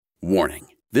Warning: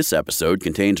 this episode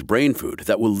contains brain food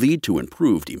that will lead to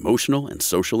improved emotional and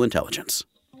social intelligence.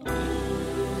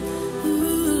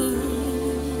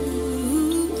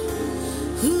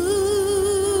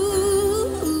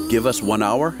 Give us 1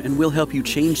 hour and we'll help you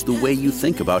change the way you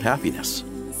think about happiness.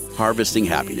 Harvesting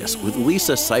Happiness with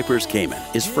Lisa Cypers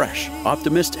Kamen is fresh,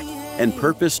 optimistic, and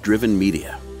purpose-driven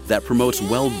media that promotes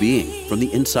well-being from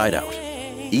the inside out.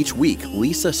 Each week,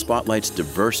 Lisa spotlights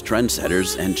diverse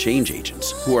trendsetters and change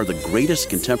agents who are the greatest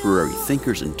contemporary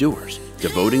thinkers and doers,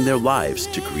 devoting their lives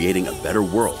to creating a better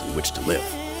world in which to live.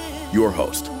 Your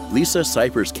host, Lisa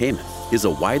Cypers Kamen, is a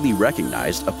widely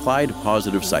recognized applied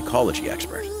positive psychology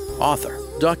expert, author,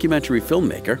 documentary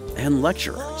filmmaker, and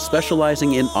lecturer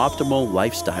specializing in optimal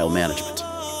lifestyle management.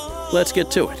 Let's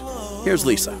get to it. Here's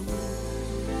Lisa.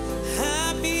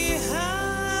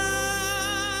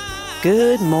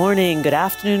 Good morning, good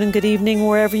afternoon, and good evening,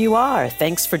 wherever you are.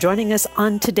 Thanks for joining us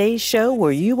on today's show,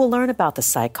 where you will learn about the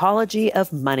psychology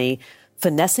of money,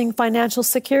 finessing financial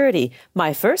security.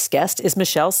 My first guest is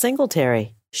Michelle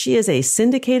Singletary. She is a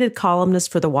syndicated columnist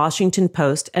for the Washington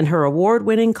Post, and her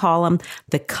award-winning column,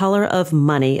 The Color of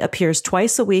Money, appears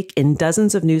twice a week in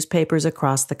dozens of newspapers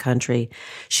across the country.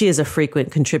 She is a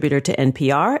frequent contributor to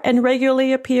NPR and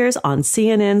regularly appears on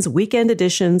CNN's weekend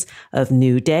editions of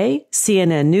New Day,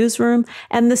 CNN Newsroom,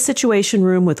 and The Situation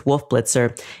Room with Wolf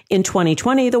Blitzer. In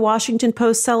 2020, the Washington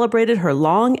Post celebrated her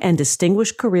long and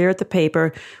distinguished career at the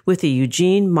paper with the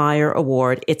Eugene Meyer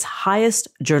Award, its highest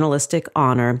journalistic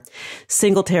honor.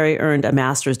 Singletary earned a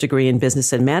master's degree in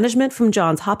business and management from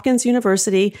Johns Hopkins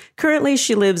University. Currently,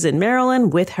 she lives in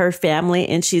Maryland with her family,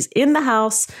 and she's in the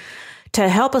house to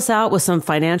help us out with some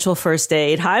financial first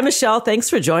aid. Hi, Michelle. Thanks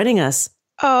for joining us.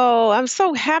 Oh, I'm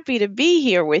so happy to be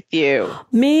here with you.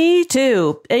 Me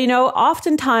too.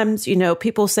 Oftentimes,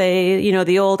 people say,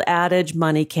 the old adage,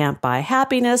 money can't buy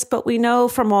happiness, but we know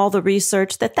from all the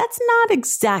research that that's not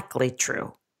exactly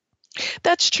true.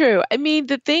 That's true. I mean,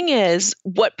 the thing is,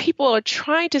 what people are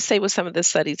trying to say with some of the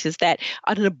studies is that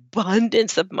an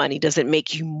abundance of money doesn't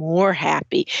make you more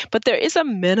happy, but there is a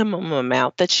minimum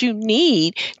amount that you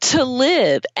need to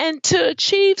live and to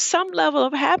achieve some level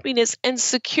of happiness and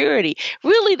security.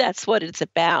 Really, that's what it's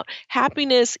about.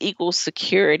 Happiness equals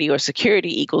security, or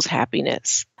security equals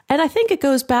happiness. And I think it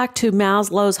goes back to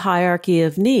Maslow's hierarchy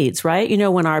of needs, right?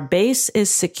 When our base is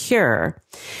secure,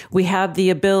 we have the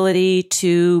ability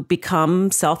to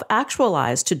become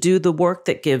self-actualized, to do the work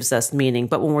that gives us meaning.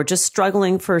 But when we're just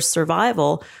struggling for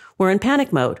survival, we're in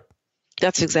panic mode.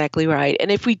 That's exactly right.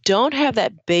 And if we don't have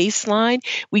that baseline,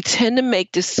 we tend to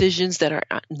make decisions that are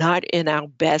not in our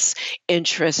best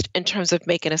interest in terms of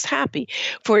making us happy.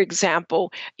 For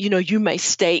example, you may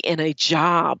stay in a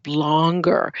job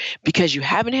longer because you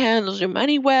haven't handled your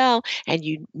money well and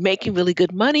you're making really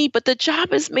good money, but the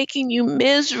job is making you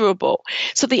miserable.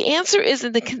 So the answer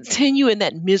isn't to continue in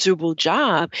that miserable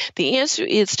job. The answer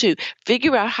is to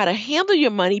figure out how to handle your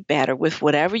money better with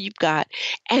whatever you've got,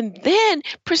 and then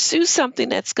pursue something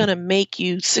that's going to make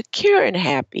you secure and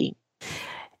happy.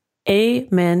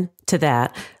 Amen to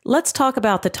that. Let's talk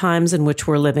about the times in which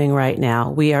we're living right now.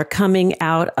 We are coming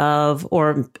out of,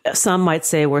 or some might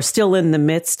say we're still in the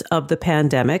midst of, the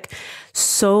pandemic.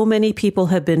 So many people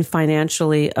have been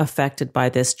financially affected by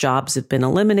this. Jobs have been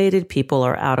eliminated. People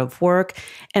are out of work,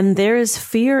 and there is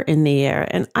fear in the air.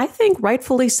 And I think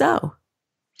rightfully so.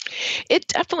 It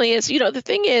definitely is. The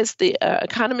thing is, the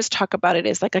economists talk about it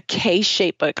as like a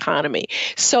K-shaped economy,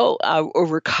 so or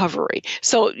recovery.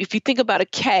 So if you think about a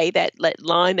K, that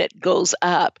line that goes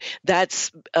up,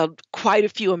 that's quite a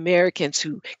few Americans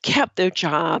who kept their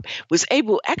job, was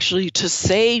able actually to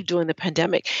save during the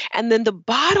pandemic. And then the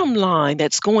bottom line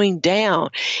that's going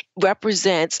down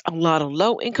represents a lot of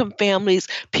low-income families,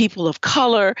 people of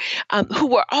color, who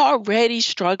were already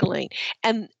struggling.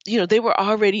 And, they were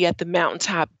already at the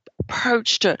mountaintop,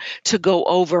 perched to go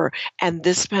over, and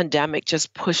this pandemic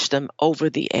just pushed them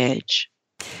over the edge.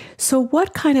 So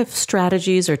what kind of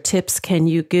strategies or tips can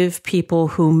you give people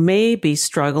who may be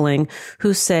struggling,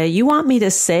 who say, you want me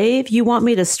to save, you want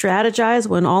me to strategize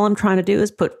when all I'm trying to do is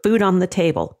put food on the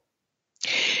table?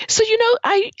 So,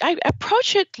 I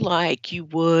approach it like you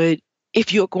would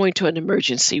if you're going to an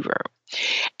emergency room.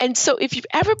 And so if you've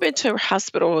ever been to a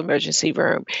hospital emergency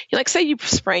room, say you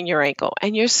sprain your ankle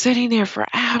and you're sitting there for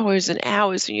hours and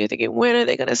hours and you're thinking, when are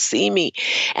they going to see me?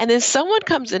 And then someone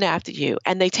comes in after you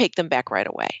and they take them back right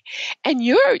away. And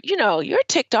you're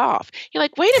ticked off. You're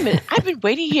like, wait a minute, I've been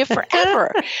waiting here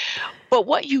forever. But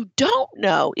what you don't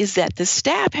know is that the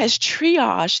staff has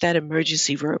triaged that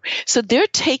emergency room. So they're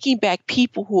taking back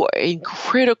people who are in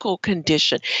critical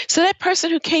condition. So that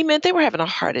person who came in, they were having a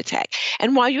heart attack.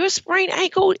 And while your sprained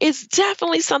ankle is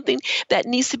definitely something that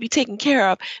needs to be taken care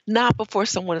of, not before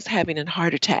someone is having a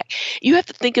heart attack. You have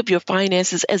to think of your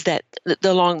finances as that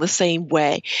along the same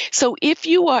way. So if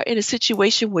you are in a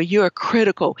situation where you're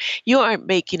critical, you aren't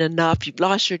making enough, you've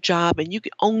lost your job, and you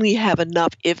can only have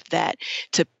enough, if that,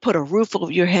 to put a roof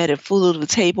over your head and food on the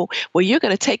table, well, you're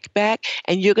going to take back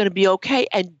and you're going to be okay.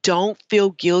 And don't feel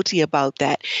guilty about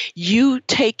that. You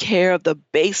take care of the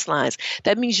baselines.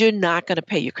 That means you're not going to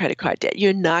pay your credit card debt.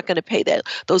 You're not going to pay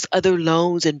those other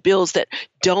loans and bills that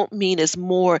don't mean as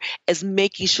more as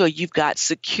making sure you've got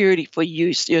security for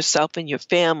yourself and your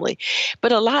family.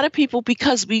 But a lot of people,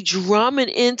 because we drum it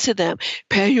into them,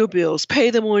 pay your bills,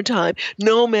 pay them on time,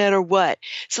 no matter what.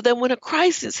 So then when a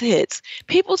crisis hits,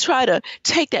 people try to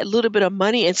take that little bit of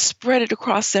money and spread it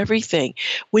across everything.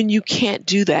 When you can't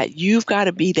do that, you've got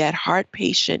to be that heart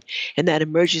patient in that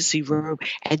emergency room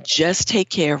and just take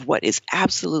care of what is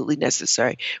absolutely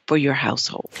necessary for your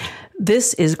household.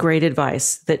 This is great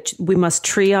advice, that we must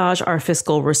triage our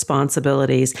fiscal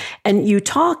responsibilities. And you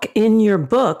talk in your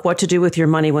book, What to Do with Your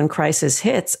Money When Crisis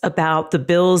Hits, about the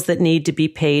bills that need to be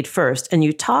paid first. And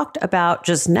you talked about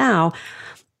just now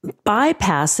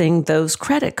bypassing those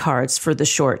credit cards for the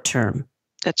short term.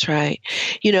 That's right.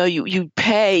 You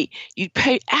pay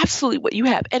absolutely what you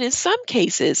have. And in some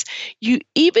cases,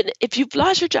 even if you've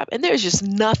lost your job and there's just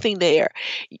nothing there,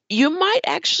 you might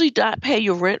actually not pay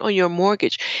your rent on your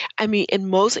mortgage. I mean, in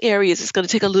most areas, it's going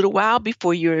to take a little while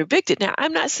before you're evicted. Now,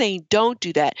 I'm not saying don't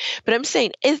do that, but I'm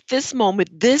saying at this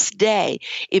moment, this day,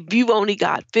 if you've only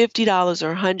got $50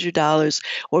 or $100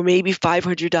 or maybe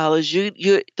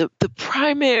 $500, the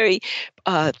primary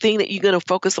thing that you're going to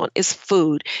focus on is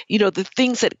food, the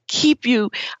things that keep you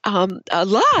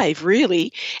alive,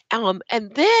 really. And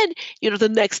then, the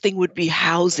next thing would be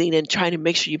housing and trying to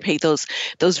make sure you pay those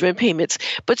rent payments.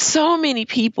 But so many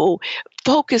people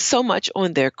focus so much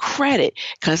on their credit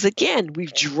because, again,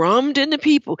 we've drummed into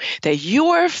people that you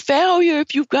are a failure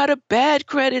if you've got a bad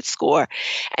credit score.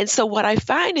 And so what I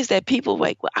find is that people are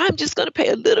like, well, I'm just going to pay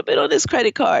a little bit on this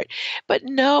credit card. But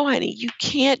no, honey, you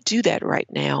can't do that right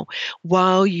now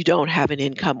while you don't have an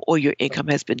income or your income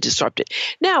has been disrupted.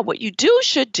 Now, what you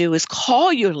should do is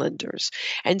call your lenders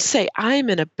and say, I'm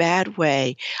in a bad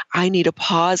way. I need a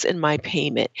pause in my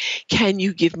payment. Can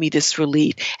you give me this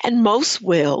relief? And most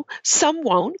will. Some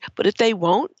won't, but if they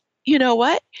won't, you know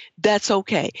what? That's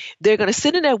okay. They're going to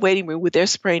sit in that waiting room with their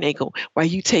sprained ankle while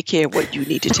you take care of what you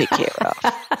need to take care of.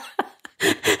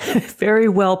 Very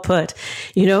well put.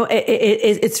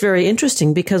 It's very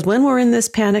interesting because when we're in this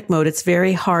panic mode, it's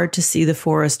very hard to see the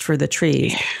forest for the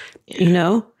trees,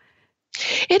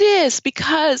 It is,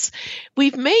 because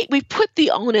we've put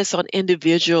the onus on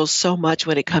individuals so much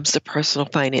when it comes to personal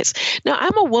finance. Now,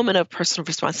 I'm a woman of personal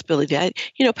responsibility.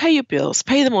 Pay your bills,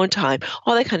 pay them on time,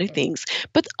 all that kind of things.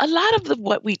 But a lot of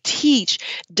what we teach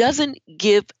doesn't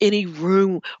give any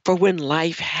room for when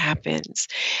life happens.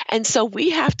 And so we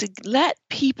have to let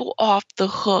people off the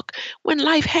hook when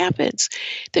life happens.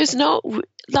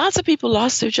 Lots of people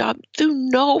lost their job through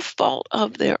no fault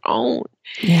of their own.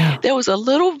 Yeah. There was a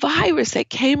little virus that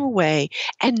came away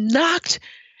and knocked,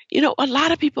 a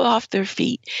lot of people off their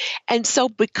feet. And so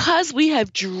because we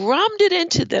have drummed it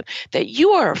into them that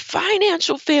you are a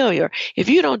financial failure if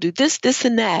you don't do this, this,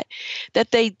 and that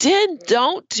they then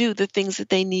don't do the things that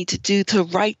they need to do to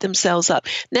right themselves up.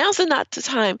 Now's not the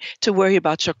time to worry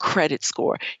about your credit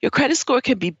score. Your credit score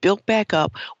can be built back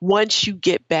up once you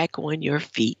get back on your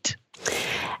feet.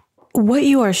 What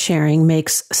you are sharing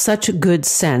makes such good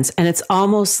sense. And it's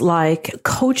almost like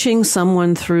coaching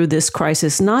someone through this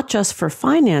crisis, not just for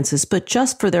finances, but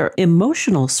just for their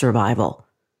emotional survival.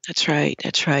 That's right.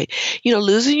 That's right.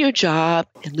 Losing your job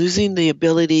and losing the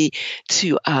ability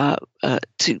to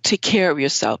take care of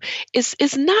yourself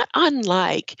is not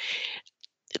unlike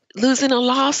losing a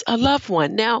loved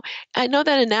one. Now, I know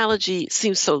that analogy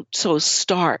seems so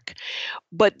stark,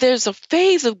 but there's a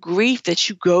phase of grief that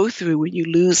you go through when you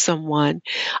lose someone.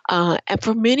 And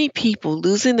for many people,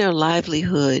 losing their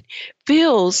livelihood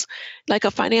feels like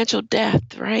a financial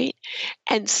death, right?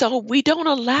 And so we don't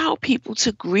allow people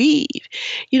to grieve.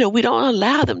 We don't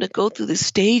allow them to go through the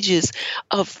stages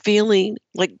of feeling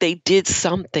like they did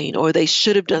something or they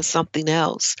should have done something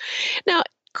else. Now,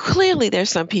 clearly, there's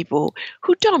some people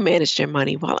who don't manage their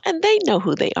money well, and they know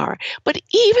who they are. But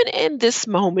even in this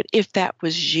moment, if that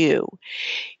was you,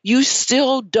 you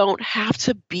still don't have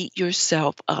to beat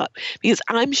yourself up, because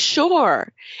I'm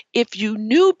sure if you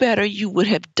knew better, you would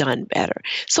have done better.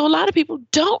 So a lot of people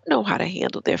don't know how to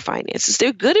handle their finances.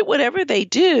 They're good at whatever they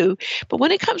do, but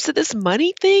when it comes to this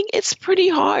money thing, it's pretty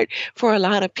hard for a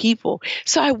lot of people.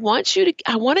 So I want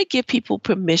to give people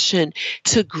permission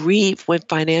to grieve when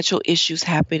financial issues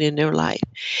happen in their life.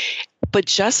 But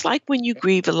just like when you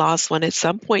grieve a lost one, at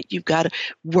some point you've got to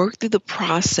work through the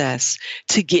process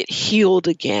to get healed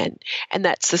again. And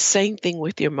that's the same thing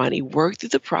with your money. Work through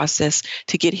the process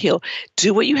to get healed.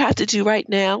 Do what you have to do right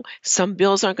now. Some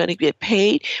bills aren't going to get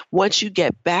paid. Once you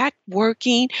get back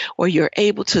working or you're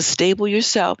able to stable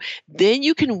yourself, then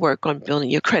you can work on building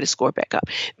your credit score back up.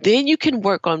 Then you can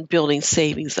work on building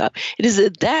savings up. It is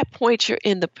at that point you're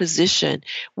in the position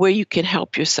where you can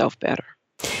help yourself better.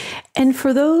 And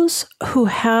for those who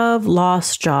have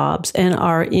lost jobs and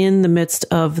are in the midst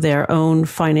of their own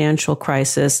financial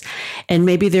crisis, and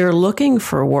maybe they're looking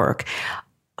for work,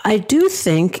 I do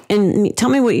think, and tell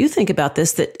me what you think about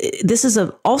this, that this is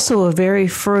also a very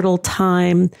fertile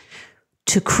time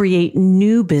to create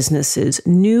new businesses,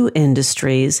 new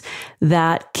industries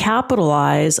that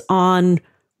capitalize on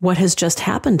what has just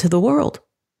happened to the world.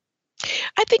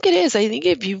 I think it is. I think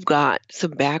if you've got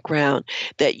some background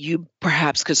that you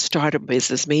perhaps could start a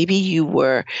business, maybe you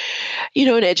were,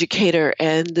 an educator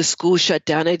and the school shut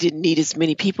down. I didn't need as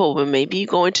many people, but maybe you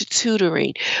go into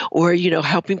tutoring or,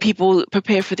 helping people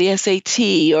prepare for the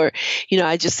SAT or,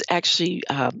 I just actually,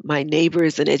 my neighbor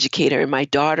is an educator and my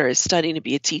daughter is studying to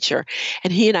be a teacher.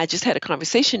 And he and I just had a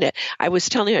conversation that I was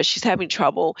telling her she's having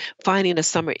trouble finding a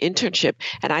summer internship.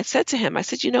 And I said to him,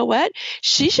 you know what?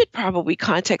 She should probably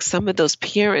contact some of those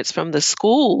parents from the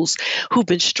schools who've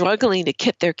been struggling to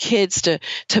get their kids to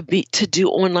do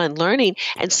online learning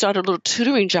and start a little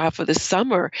tutoring job for the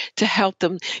summer to help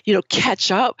them,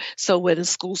 catch up. So when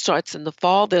school starts in the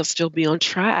fall, they'll still be on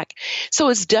track. So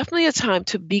it's definitely a time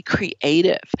to be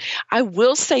creative. I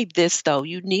will say this though,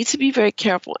 you need to be very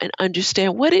careful and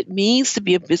understand what it means to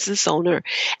be a business owner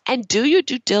and do your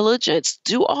due diligence,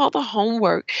 do all the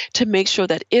homework to make sure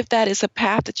that if that is a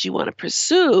path that you want to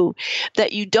pursue,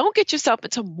 that you don't get yourself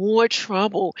into more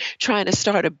trouble trying to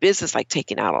start a business, like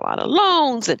taking out a lot of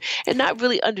loans and not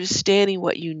really understanding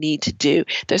what you need to do.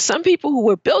 There's some people who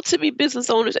were built to be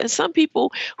business owners and some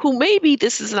people who maybe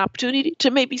this is an opportunity to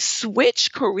maybe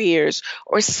switch careers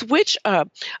or switch a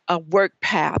work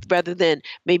path rather than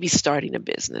maybe starting a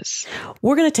business.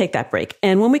 We're going to take that break.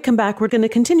 And when we come back, we're going to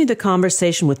continue the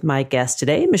conversation with my guest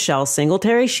today, Michelle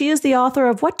Singletary. She is the author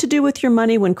of What to Do with Your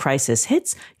Money When Crisis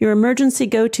Hits, your emergency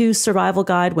go-to survival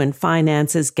guide when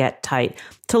finances get tight.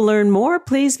 To learn more,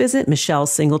 please visit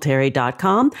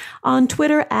michellesingletary.com, on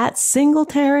Twitter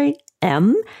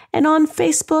 @SingletaryM, and on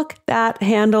Facebook, that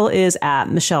handle is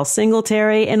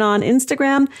 @MichelleSingletary, and on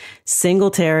Instagram,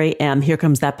 SingletaryM. Here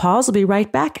comes that pause. We'll be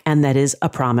right back, and that is a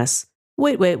promise.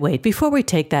 Wait. Before we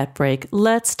take that break,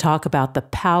 let's talk about the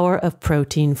power of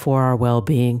protein for our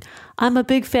well-being. I'm a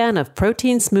big fan of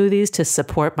protein smoothies to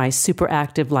support my super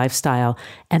active lifestyle,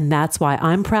 and that's why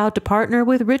I'm proud to partner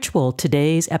with Ritual,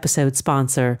 today's episode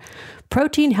sponsor.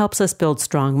 Protein helps us build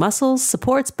strong muscles,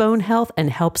 supports bone health, and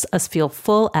helps us feel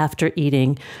full after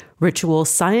eating. Ritual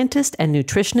scientist and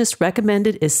nutritionist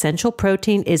recommended essential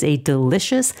protein is a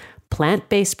delicious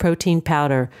plant-based protein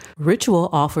powder. Ritual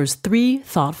offers 3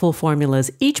 thoughtful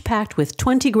formulas, each packed with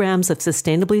 20 grams of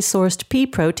sustainably sourced pea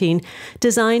protein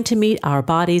designed to meet our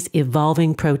body's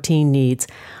evolving protein needs.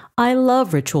 I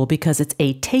love Ritual because it's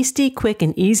a tasty, quick,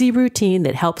 and easy routine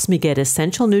that helps me get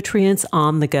essential nutrients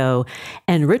on the go.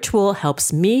 And Ritual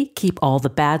helps me keep all the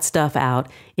bad stuff out.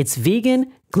 It's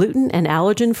vegan, gluten and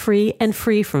allergen-free, and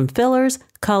free from fillers,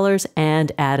 colors,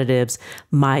 and additives.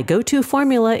 My go-to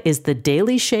formula is the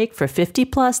Daily Shake for 50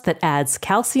 plus that adds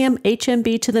calcium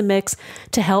HMB to the mix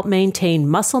to help maintain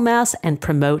muscle mass and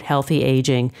promote healthy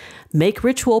aging. Make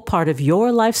Ritual part of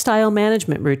your lifestyle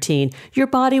management routine. Your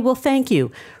body will thank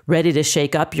you. Ready to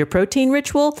shake up your protein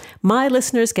ritual? My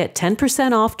listeners get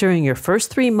 10% off during your first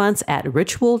 3 months at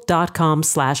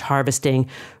ritual.com/harvesting.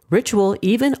 Ritual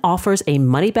even offers a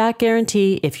money-back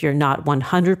guarantee if you're not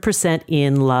 100%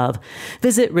 in love.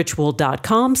 Visit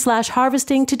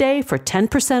ritual.com/harvesting today for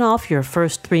 10% off your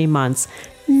first 3 months.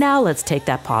 Now let's take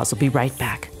that pause. We'll be right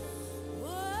back.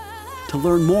 To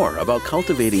learn more about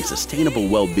cultivating sustainable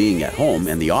well-being at home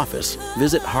and the office,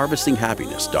 visit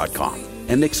harvestinghappiness.com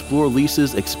and explore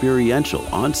Lisa's experiential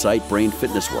on-site brain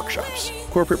fitness workshops,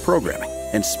 corporate programming,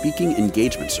 and speaking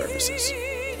engagement services.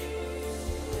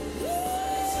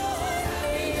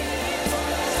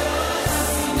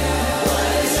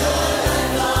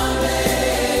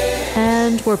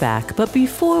 And we're back. But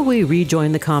before we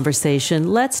rejoin the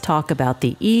conversation, let's talk about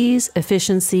the ease,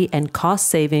 efficiency, and cost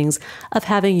savings of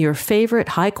having your favorite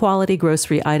high-quality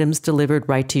grocery items delivered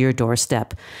right to your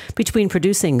doorstep. Between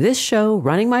producing this show,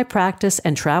 running my practice,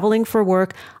 and traveling for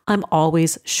work, I'm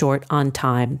always short on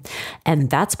time. And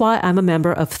that's why I'm a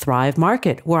member of Thrive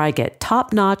Market, where I get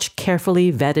top-notch,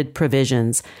 carefully vetted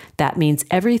provisions. That means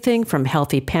everything from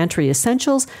healthy pantry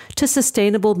essentials to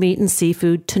sustainable meat and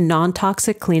seafood to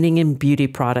non-toxic cleaning and beauty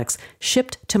products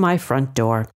shipped to my front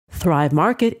door. Thrive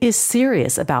Market is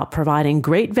serious about providing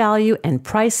great value, and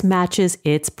price matches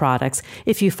its products.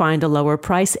 If you find a lower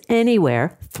price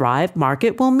anywhere, Thrive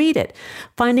Market will meet it.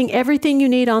 Finding everything you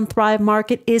need on Thrive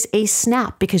Market is a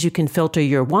snap because you can filter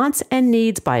your wants and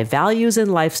needs by values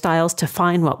and lifestyles to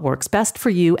find what works best for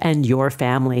you and your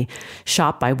family.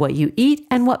 Shop by what you eat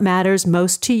and what matters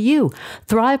most to you.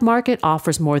 Thrive Market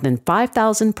offers more than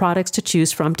 5,000 products to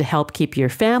choose from to help keep your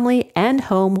family and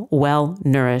home well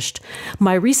nourished.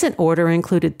 My recent order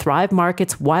included Thrive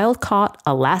Market's wild-caught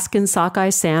Alaskan sockeye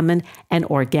salmon and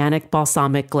organic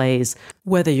balsamic glaze.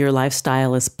 Whether your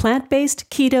lifestyle is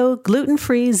plant-based, keto,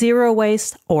 gluten-free, zero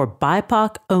waste, or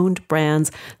BIPOC-owned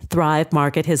brands, Thrive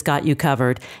Market has got you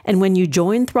covered. And when you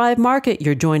join Thrive Market,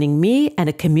 you're joining me and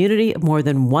a community of more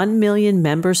than 1 million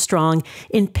members strong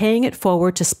in paying it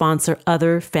forward to sponsor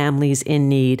other families in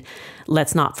need.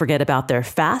 Let's not forget about their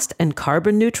fast and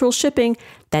carbon-neutral shipping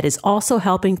that is also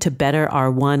helping to better our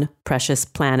one precious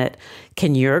planet.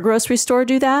 Can your grocery store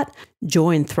do that?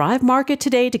 Join Thrive Market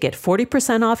today to get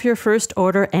 40% off your first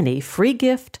order and a free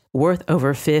gift worth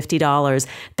over $50.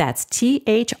 That's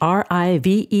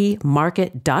THRIVE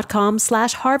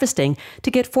market.com/harvesting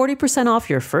to get 40% off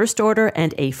your first order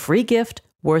and a free gift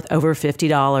worth over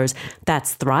 $50.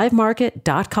 That's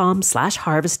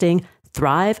thrivemarket.com/harvesting,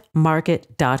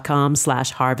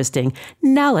 thrivemarket.com/harvesting.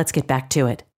 Now let's get back to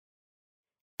it.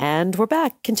 And we're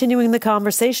back, continuing the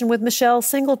conversation with Michelle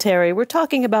Singletary. We're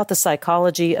talking about the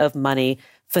psychology of money,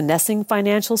 finessing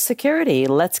financial security.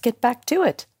 Let's get back to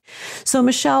it. So,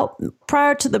 Michelle,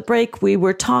 prior to the break, we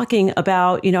were talking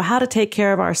about, how to take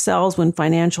care of ourselves when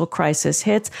financial crisis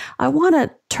hits. I want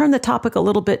to turn the topic a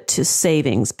little bit to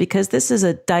savings, because this is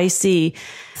a dicey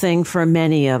thing for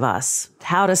many of us.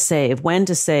 How to save, when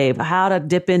to save, how to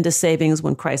dip into savings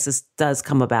when crisis does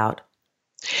come about.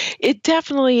 It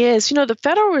definitely is. The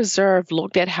Federal Reserve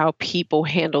looked at how people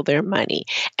handle their money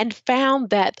and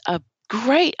found that a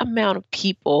great amount of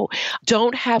people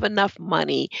don't have enough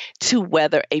money to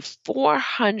weather a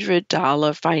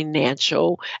 $400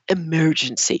 financial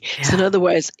emergency. Yeah. So in other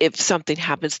words, if something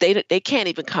happens, they can't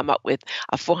even come up with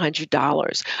a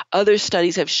 $400. Other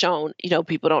studies have shown,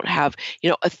 people don't have,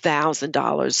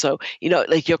 $1,000. So,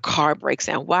 like your car breaks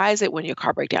down. Why is it when your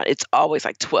car breaks down, it's always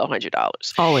like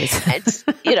 $1,200? Always. And,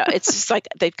 it's just like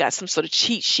they've got some sort of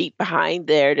cheat sheet behind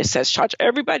there that says charge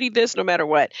everybody this no matter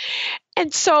what.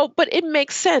 And so, but it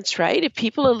makes sense, right? If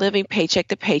people are living paycheck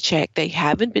to paycheck, they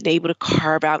haven't been able to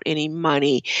carve out any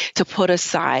money to put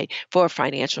aside for a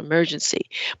financial emergency.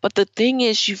 But the thing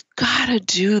is, you've got to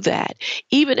do that,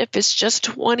 even if it's just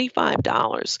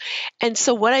 $25. And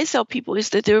so what I tell people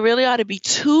is that there really ought to be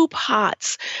two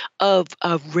pots of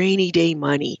rainy day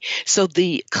money. So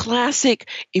the classic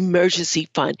emergency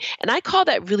fund, and I call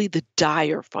that really the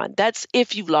dire fund. That's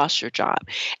if you've lost your job.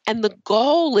 And the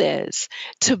goal is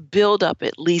to build up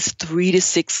at least 3 to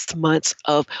 6 months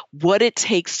of what it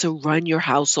takes to run your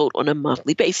household on a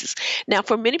monthly basis. Now,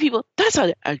 for many people, that's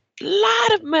a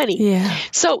lot of money. Yeah.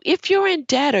 So if you're in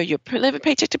debt or you're living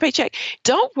paycheck to paycheck,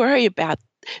 don't worry about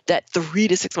that 3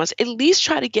 to 6 months. At least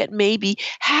try to get maybe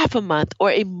half a month or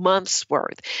a month's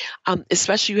worth,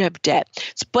 especially if you have debt.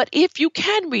 But if you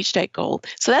can reach that goal,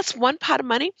 so that's one pot of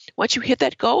money. Once you hit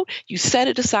that goal, you set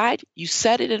it aside, you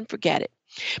set it and forget it.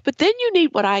 But then you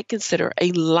need what I consider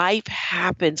a life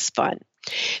happens fund.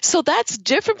 So that's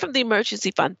different from the emergency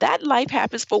fund. That life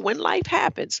happens for when life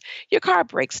happens. Your car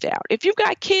breaks down. If you've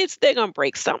got kids, they're going to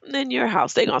break something in your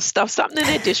house. They're going to stuff something in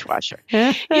their dishwasher.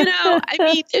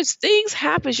 There's things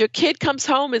happen. Your kid comes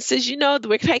home and says,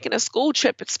 we're taking a school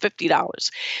trip. It's $50.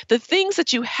 The things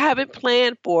that you haven't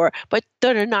planned for, but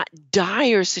that are not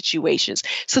dire situations.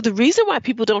 So the reason why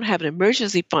people don't have an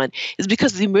emergency fund is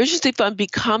because the emergency fund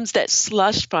becomes that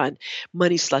slush fund.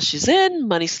 Money slushes in,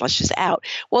 money slushes out.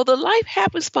 Well, the life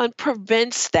happens fund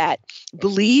prevents that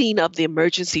bleeding of the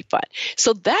emergency fund.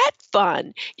 So that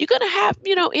fund, you're going to have,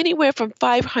 anywhere from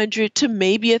 $500 to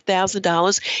maybe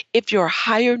 $1,000. If you're a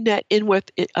higher net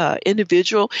worth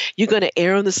individual, you're going to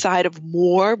err on the side of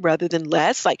more rather than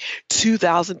less, like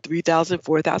 $2,000, $3,000,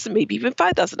 $4,000, maybe even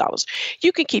 $5,000.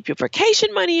 You can keep your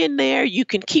vacation money in there. You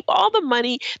can keep all the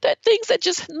money, that things that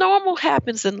just normal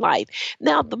happens in life.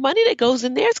 Now, the money that goes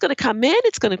in there is going to come in,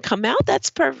 it's going to come out. That's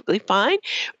perfectly fine.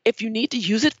 If you need to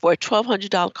use it for a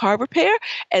 $1,200 car repair,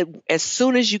 and as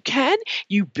soon as you can,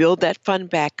 you build that fund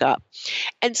back up.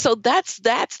 And so that's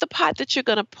the pot that you're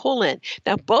going to pull in.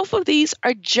 Now, both of these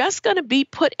are just going to be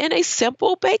put in a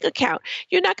simple bank account.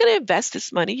 You're not going to invest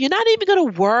this money. You're not even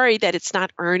going to worry that it's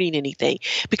not earning anything,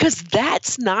 because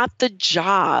that's not the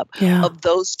job of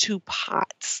those two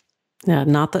pots. Yeah,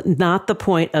 not the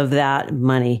point of that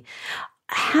money.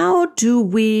 How do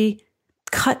we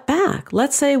cut back?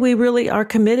 Let's say we really are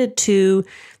committed to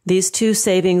these two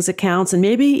savings accounts and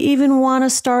maybe even want to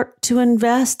start to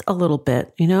invest a little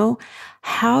bit,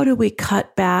 How do we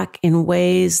cut back in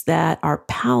ways that are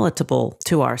palatable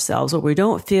to ourselves, where we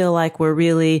don't feel like we're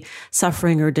really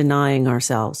suffering or denying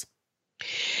ourselves?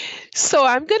 So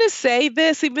I'm going to say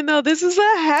this, even though this is a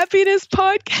happiness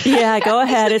podcast. Yeah, go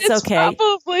ahead. It's okay.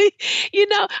 Probably,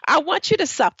 I want you to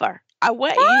suffer. I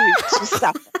want you to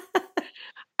suffer.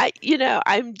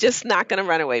 I'm just not going to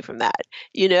run away from that.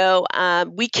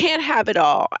 We can't have it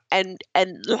all. And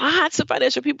lots of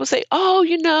financial people say, oh,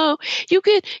 you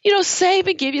could, save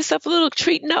and give yourself a little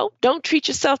treat. No, don't treat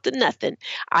yourself to nothing.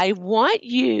 I want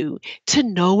you to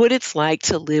know what it's like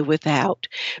to live without,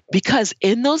 because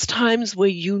in those times where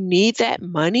you need that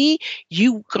money,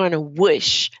 you're going to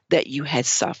wish that you had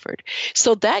suffered.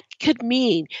 So that could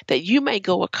mean that you may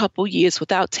go a couple years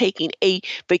without taking a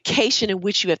vacation in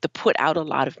which you have to put out a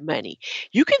lot of money.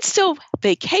 You can still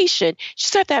vacation, you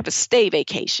just have to have a stay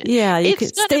vacation. Yeah, you can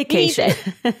staycation.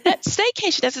 That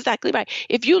staycation, that's exactly right.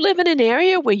 If you live in an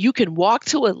area where you can walk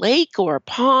to a lake or a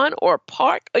pond or a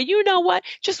park, or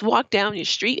just walk down your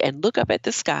street and look up at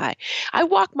the sky. I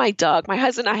walk my dog. My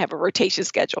husband and I have a rotation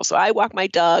schedule, so I walk my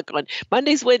dog on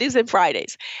Mondays, Wednesdays, and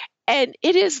Fridays. And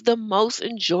it is the most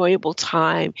enjoyable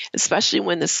time, especially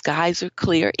when the skies are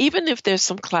clear, even if there's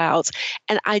some clouds.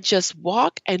 And I just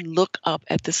walk and look up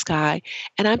at the sky.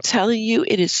 And I'm telling you,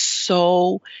 it is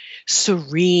so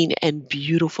serene and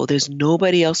beautiful. There's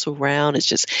nobody else around. It's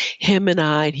just him and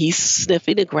I, and he's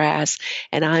sniffing the grass,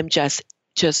 and I'm just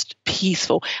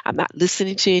peaceful. I'm not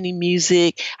listening to any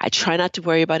music. I try not to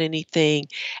worry about anything.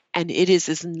 And it is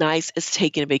as nice as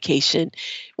taking a vacation.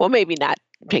 Well, maybe not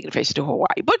taking a vacation to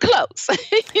Hawaii, but close,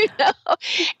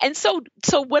 And so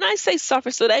when I say suffer,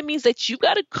 so that means that you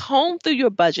got to comb through your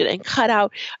budget and cut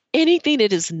out anything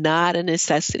that is not a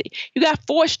necessity. You got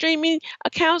 4 streaming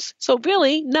accounts, so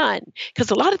really none,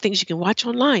 because a lot of things you can watch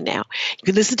online now. You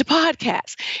can listen to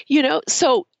podcasts,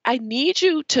 So I need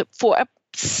you to, for a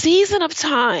season of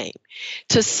time,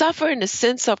 to suffer in the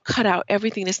sense of cut out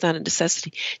everything that's not a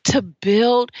necessity, to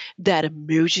build that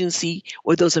emergency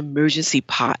or those emergency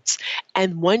pots.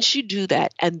 And once you do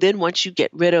that, and then once you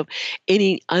get rid of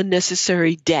any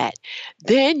unnecessary debt,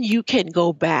 then you can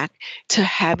go back to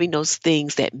having those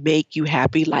things that make you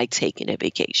happy, like taking a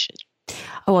vacation.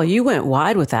 Oh, well, you went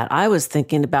wide with that. I was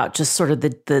thinking about just sort of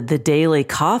the daily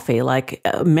coffee. Like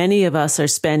many of us are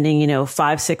spending, $5,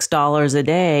 $6 a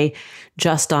day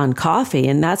just on coffee.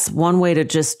 And that's one way to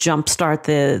just jumpstart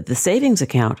the savings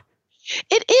account.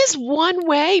 It is one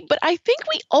way, but I think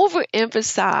we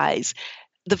overemphasize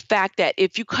the fact that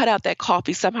if you cut out that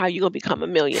coffee, somehow you're going to become a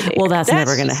millionaire. Well, that's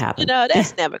never going to happen.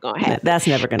 That's never going to happen. That's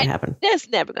never going to happen. That's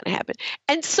never going to happen.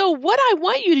 And so what I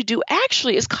want you to do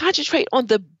actually is concentrate on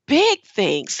the big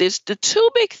things. There's the 2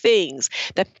 big things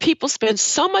that people spend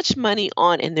so much money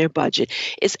on in their budget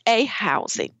is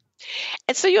housing.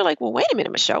 And so you're like, well, wait a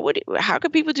minute, Michelle, how can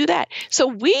people do that? So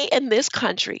we in this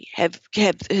country have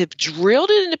drilled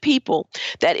it into people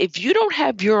that if you don't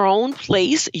have your own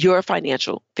place, you're a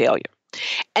financial failure.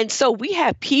 And so we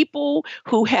have people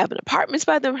who have apartments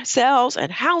by themselves and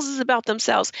houses about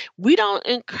themselves. We don't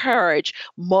encourage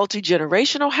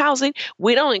multi-generational housing.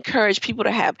 We don't encourage people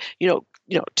to have,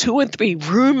 2 and 3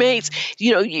 roommates.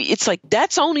 It's like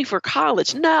that's only for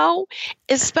college. No,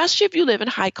 especially if you live in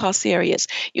high cost areas.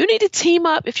 You need to team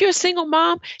up. If you're a single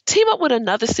mom, team up with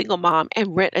another single mom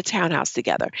and rent a townhouse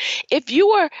together. If you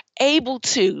are able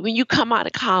to, when you come out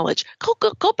of college,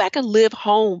 go back and live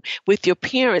home with your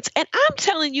parents. And I'm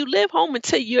telling you, live home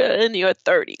until you're in your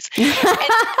 30s.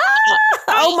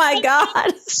 Oh my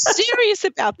God. Serious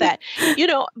about that.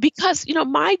 Because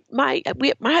my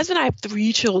husband and I have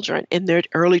 3 children in their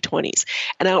her early 20s.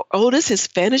 And our oldest has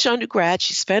finished undergrad,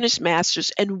 she's finished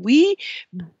master's, and we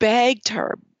begged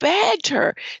her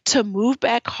to move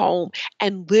back home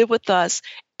and live with us.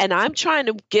 And I'm trying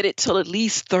to get it till at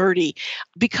least 30,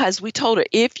 because we told her,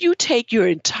 if you take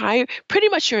pretty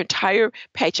much your entire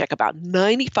paycheck, about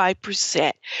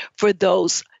 95% for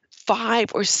those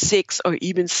 5 or 6 or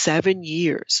even 7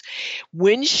 years,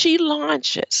 when she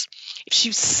launches, if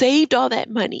she saved all that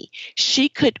money, she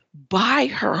could buy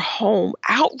her home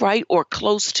outright or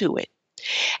close to it.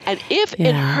 And if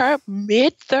in her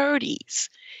mid-30s,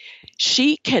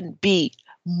 she can be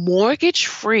mortgage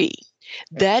free,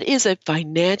 that is a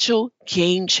financial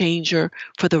game changer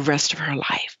for the rest of her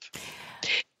life.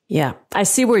 Yeah, I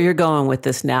see where you're going with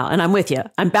this now, and I'm with you.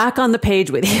 I'm back on the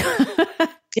page with you.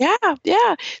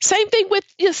 Yeah. Same thing with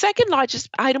your second largest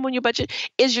item on your budget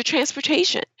is your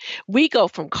transportation. We go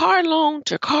from car loan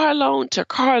to car loan to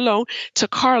car loan to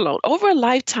car loan. Over a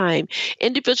lifetime,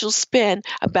 individuals spend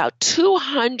about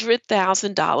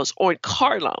 $200,000 on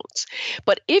car loans.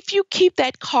 But if you keep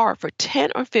that car for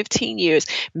 10 or 15 years,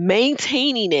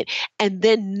 maintaining it, and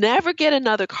then never get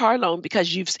another car loan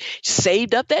because you've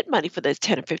saved up that money for those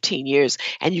 10 or 15 years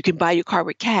and you can buy your car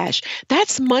with cash,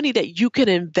 that's money that you can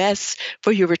invest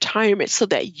for your retirement so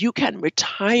that you can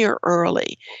retire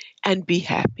early and be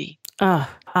happy. Oh,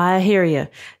 I hear you.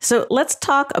 So let's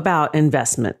talk about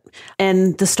investment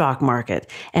and the stock market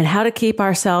and how to keep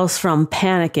ourselves from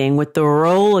panicking with the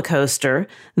roller coaster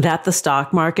that the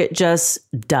stock market just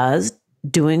does,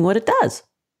 doing what it does.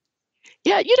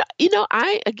 Yeah,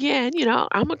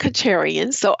 I'm a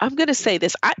contrarian, so I'm going to say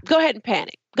this. Go ahead and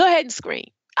panic. Go ahead and scream.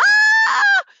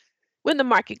 Ah! When the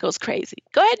market goes crazy.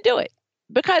 Go ahead and do it.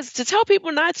 Because to tell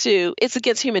people not to, it's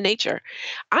against human nature.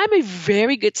 I'm a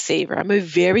very good saver. I'm a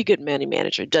very good money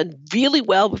manager, done really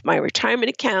well with my retirement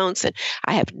accounts, and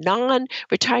I have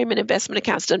non-retirement investment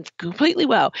accounts done completely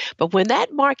well. But when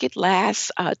that market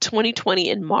last 2020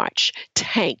 in March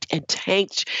tanked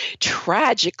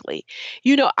tragically,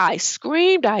 I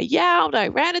screamed, I yelled, I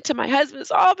ran into my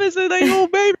husband's office and I, oh,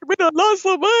 baby, we done lost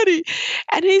some money.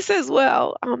 And he says,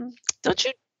 well, don't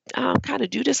you kind of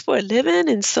do this for a living?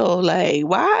 And so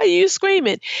why are you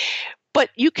screaming? But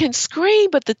you can scream,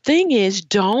 but the thing is,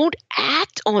 don't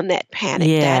act on that panic.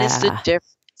 Yeah. That is the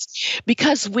difference.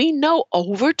 Because we know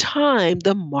over time,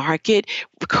 the market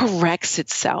corrects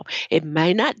itself. It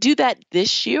may not do that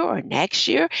this year or next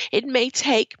year. It may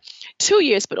take 2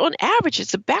 years, but on average,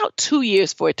 it's about 2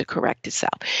 years for it to correct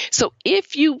itself. So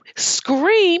if you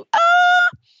scream,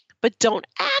 but don't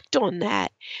act on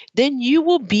that, then you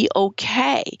will be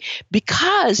okay.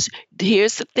 Because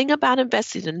here's the thing about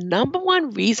investing. The number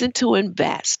one reason to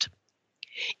invest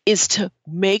is to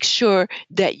make sure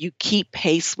that you keep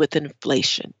pace with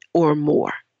inflation or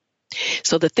more.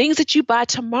 So the things that you buy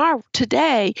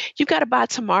today, you've got to buy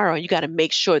tomorrow, and you got to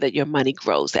make sure that your money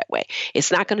grows that way.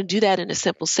 It's not going to do that in a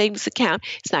simple savings account.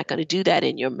 It's not going to do that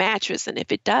in your mattress. And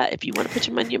if it does, if you want to put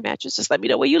your money in your mattress, just let me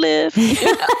know where you live.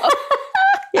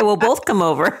 Yeah, we'll both come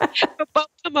over. We'll both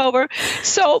come over.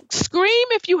 So scream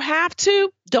if you have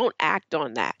to. Don't act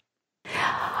on that.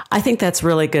 I think that's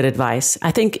really good advice.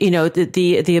 I think,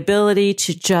 the ability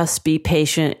to just be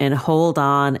patient and hold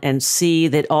on and see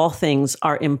that all things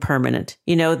are impermanent.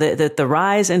 The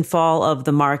rise and fall of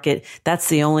the market, that's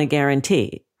the only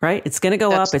guarantee, right? It's going to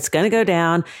go up, it's going to go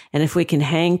down. And if we can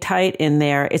hang tight in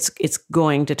there, it's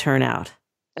going to turn out.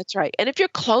 That's right. And if you're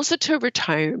closer to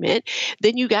retirement,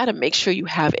 then you got to make sure you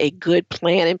have a good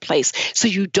plan in place. So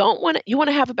you want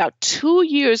to have about 2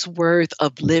 years worth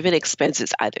of living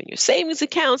expenses, either in your savings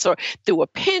accounts or through a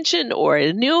pension or an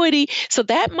annuity. So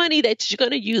that money that you're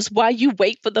going to use while you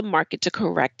wait for the market to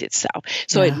correct itself.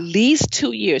 So at least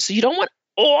 2 years. So you don't want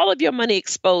all of your money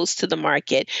exposed to the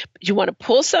market. You want to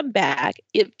pull some back.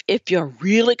 If you're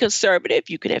really conservative,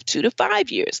 you can have 2 to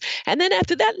 5 years. And then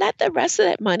after that, let the rest of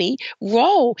that money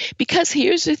roll. Because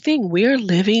here's the thing, we're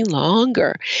living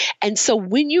longer. And so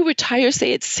when you retire,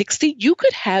 say at 60, you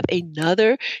could have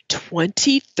another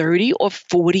 20, 30, or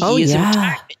 40 years of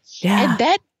retirement. Yeah. And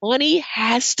that money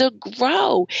has to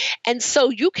grow. And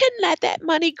so you can let that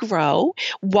money grow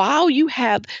while you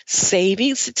have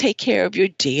savings to take care of your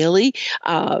daily,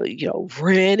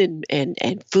 rent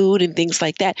and food and things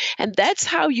like that. And that's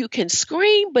how you can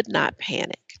scream but not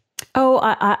panic. Oh,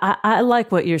 I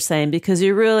like what you're saying, because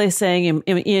you're really saying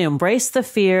you embrace the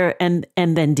fear and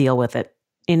then deal with it.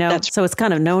 That's So it's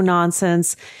kind of no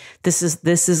nonsense. This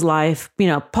is life.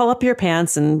 Pull up your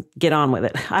pants and get on with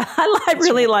it. I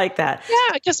really like that.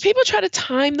 Yeah, because people try to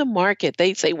time the market.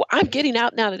 They say, well, I'm getting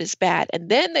out now that it's bad. And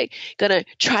then they're going to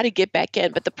try to get back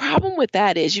in. But the problem with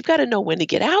that is you've got to know when to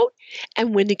get out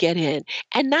and when to get in.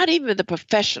 And not even the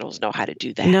professionals know how to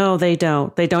do that. No, they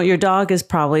don't. They don't. Your dog is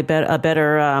probably a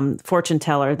better fortune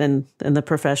teller than the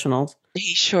professionals.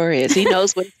 He sure is. He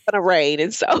knows when it's going to rain.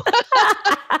 And so.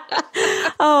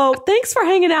 Oh, thanks for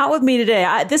hanging out with me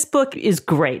today. This book is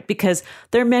great because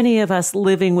there are many of us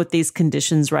living with these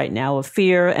conditions right now of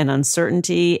fear and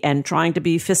uncertainty and trying to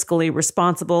be fiscally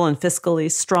responsible and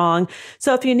fiscally strong.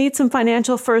 So if you need some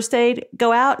financial first aid,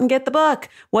 go out and get the book,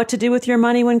 What to Do with Your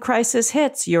Money When Crisis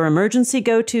Hits, your emergency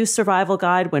go-to survival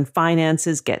guide when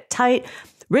finances get tight.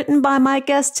 Written by my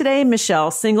guest today, Michelle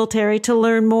Singletary. To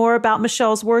learn more about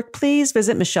Michelle's work, please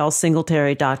visit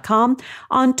michellesingletary.com,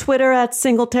 on Twitter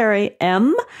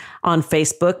 @SingletaryM, on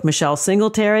Facebook, Michelle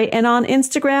Singletary, and on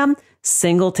Instagram,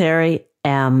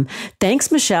 SingletaryM.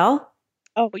 Thanks, Michelle.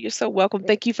 Oh, you're so welcome.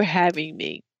 Thank you for having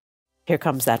me. Here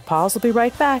comes that pause. We'll be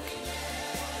right back.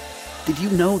 Did you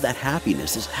know that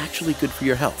happiness is actually good for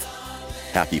your health?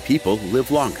 Happy people live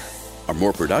longer, are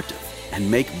more productive, and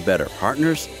make better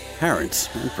partners, parents,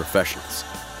 and professionals.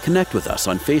 Connect with us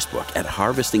on Facebook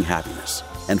 @Harvesting Happiness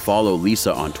and follow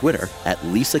Lisa on Twitter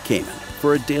 @Lisa Kamen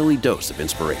for a daily dose of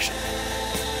inspiration.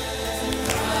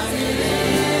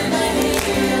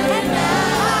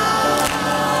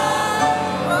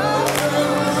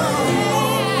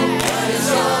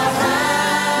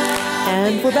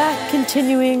 And we're back,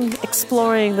 continuing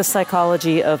exploring the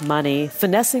psychology of money,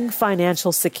 finessing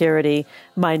financial security.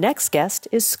 My next guest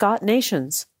is Scott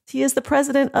Nations. He is the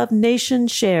president of Nation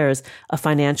Shares, a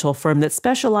financial firm that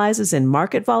specializes in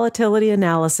market volatility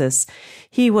analysis.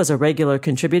 He was a regular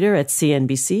contributor at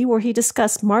CNBC, where he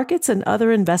discussed markets and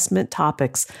other investment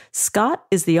topics. Scott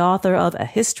is the author of A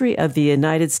History of the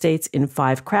United States in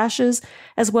 5 Crashes,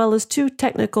 as well as 2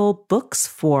 technical books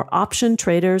for option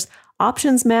traders,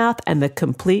 Options Math, and the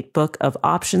Complete Book of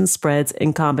Option Spreads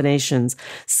and Combinations.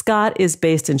 Scott is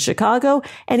based in Chicago,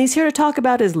 and he's here to talk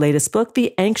about his latest book,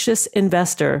 The Anxious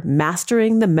Investor,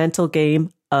 Mastering the Mental Game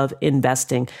of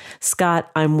Investing. Scott,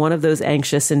 I'm one of those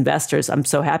anxious investors. I'm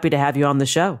so happy to have you on the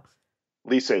show.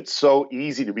 Lisa, it's so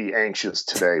easy to be anxious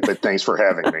today, but thanks for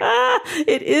having me.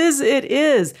 It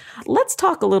is. Let's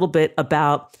talk a little bit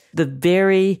about the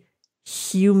very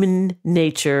human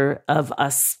nature of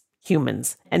us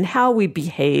humans and how we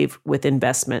behave with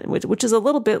investment, which is a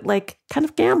little bit like kind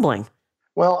of gambling.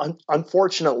 Well,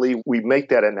 unfortunately, we make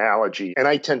that analogy, and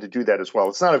I tend to do that as well.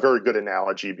 It's not a very good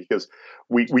analogy because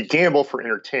we gamble for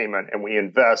entertainment and we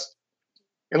invest.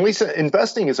 And Lisa,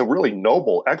 investing is a really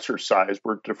noble exercise.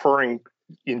 We're deferring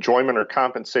enjoyment or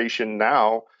compensation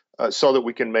now so that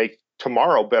we can make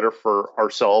tomorrow better for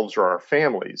ourselves or our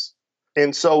families.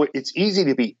 And so it's easy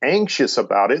to be anxious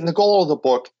about it. And the goal of the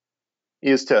book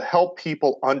is to help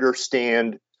people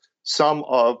understand some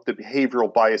of the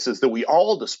behavioral biases that we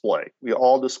all display,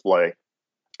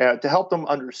 to help them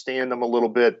understand them a little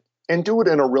bit and do it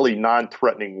in a really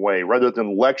non-threatening way. Rather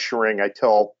than lecturing, I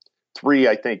tell 3,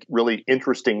 I think, really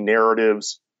interesting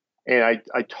narratives. And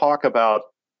I talk about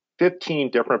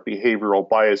 15 different behavioral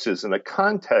biases in the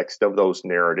context of those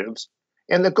narratives.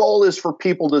 And the goal is for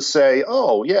people to say,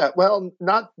 oh, yeah, well,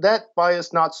 not that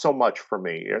bias, not so much for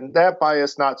me. And that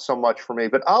bias, not so much for me.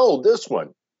 But, oh, this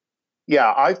one.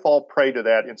 Yeah, I fall prey to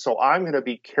that. And so I'm going to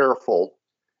be careful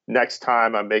next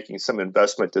time I'm making some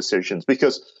investment decisions.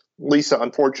 Because, Lisa,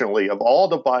 unfortunately, of all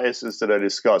the biases that I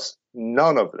discuss,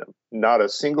 none of them, not a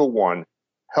single one,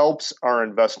 helps our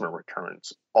investment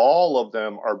returns. All of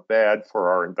them are bad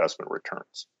for our investment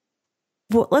returns.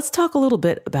 Well, let's talk a little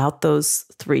bit about those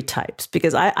 3 types,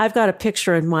 because I've got a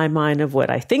picture in my mind of what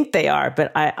I think they are,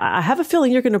 but I have a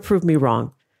feeling you're going to prove me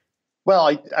wrong. Well,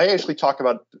 I actually talk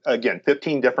about, again,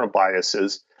 15 different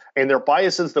biases, and they're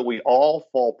biases that we all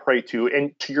fall prey to.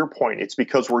 And to your point, it's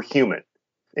because we're human.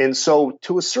 And so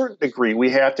to a certain degree,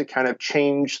 we have to kind of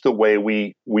change the way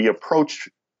we approach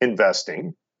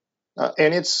investing.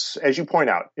 And it's, as you point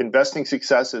out, investing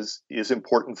success is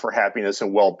important for happiness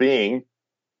and well-being.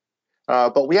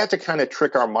 But we have to kind of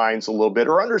trick our minds a little bit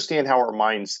or understand how our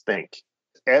minds think.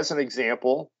 As an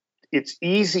example, it's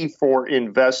easy for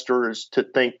investors to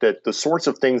think that the sorts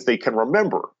of things they can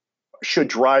remember should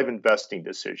drive investing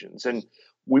decisions. And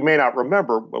we may not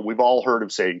remember, but we've all heard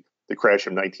of, say, the crash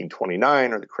of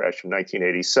 1929 or the crash of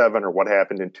 1987 or what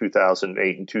happened in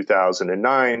 2008 and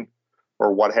 2009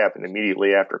 or what happened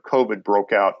immediately after COVID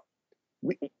broke out.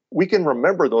 We can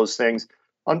remember those things.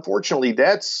 Unfortunately,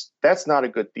 that's not a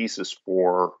good thesis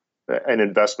for an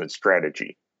investment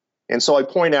strategy. And so I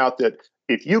point out that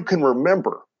if you can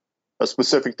remember a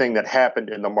specific thing that happened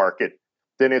in the market,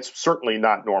 then it's certainly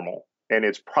not normal. And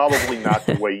it's probably not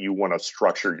the way you want to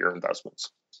structure your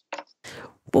investments.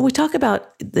 When we talk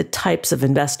about the types of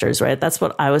investors, right? That's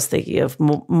what I was thinking of.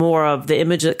 More of the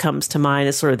image that comes to mind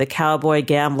is sort of the cowboy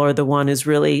gambler, the one who's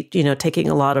really, taking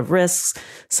a lot of risks,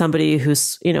 somebody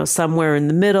who's, somewhere in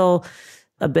the middle,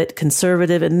 a bit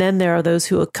conservative. And then there are those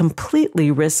who are completely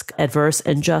risk adverse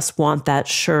and just want that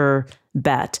sure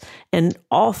bet. And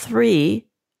all three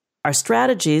are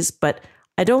strategies, but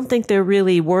I don't think they're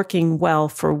really working well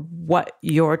for what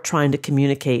you're trying to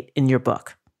communicate in your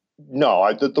book.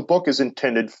 No, the book is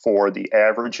intended for the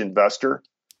average investor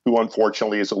who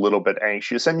unfortunately is a little bit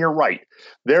anxious. And you're right.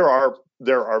 There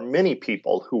are many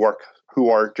people who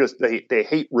are just, they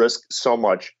hate risk so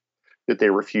much that they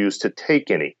refuse to take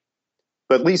any.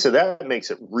 But Lisa, that makes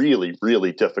it really,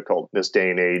 really difficult in this day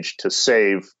and age to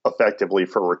save effectively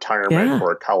for retirement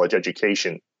or a college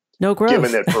education. No growth.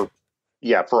 Given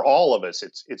that for all of us,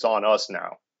 it's on us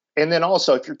now. And then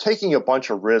also, if you're taking a bunch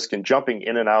of risk and jumping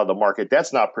in and out of the market,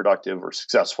 that's not productive or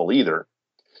successful either.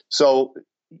 So,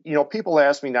 people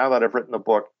ask me now that I've written the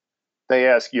book, they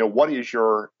ask, what is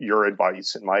your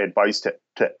advice? And my advice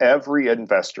to every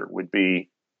investor would be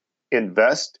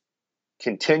invest,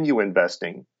 continue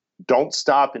investing, don't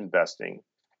stop investing,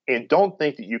 and don't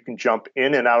think that you can jump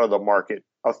in and out of the market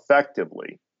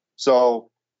effectively. So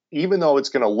even though it's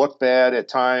going to look bad at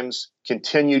times,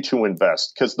 continue to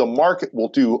invest because the market will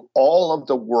do all of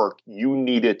the work you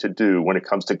need it to do when it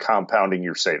comes to compounding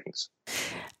your savings.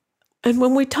 And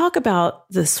when we talk about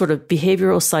the sort of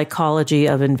behavioral psychology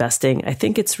of investing, I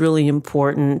think it's really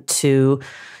important to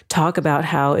talk about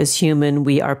how as human,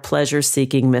 we are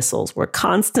pleasure-seeking missiles. We're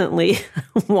constantly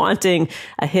wanting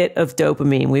a hit of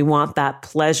dopamine. We want that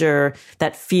pleasure,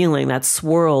 that feeling, that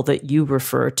swirl that you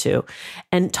refer to.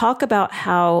 And talk about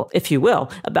how, if you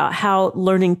will, about how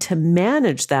learning to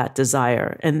manage that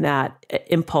desire and that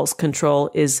impulse control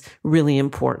is really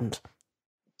important.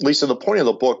 Lisa, the point of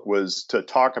the book was to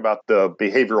talk about the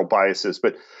behavioral biases,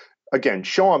 but again,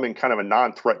 show them in kind of a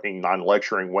non-threatening,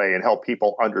 non-lecturing way and help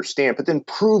people understand, but then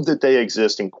prove that they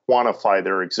exist and quantify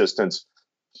their existence.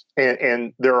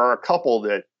 And there are a couple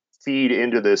that feed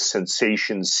into this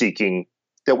sensation seeking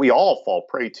that we all fall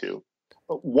prey to.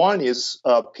 One is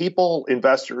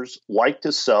investors like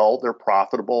to sell their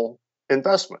profitable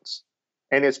investments.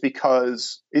 And it's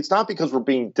not because we're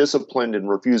being disciplined and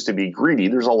refuse to be greedy.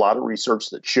 There's a lot of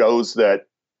research that shows that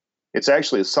it's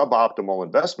actually a suboptimal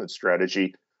investment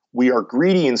strategy. We are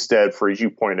greedy instead for, as you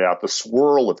pointed out, the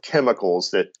swirl of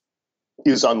chemicals that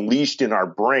is unleashed in our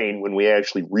brain when we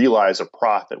actually realize a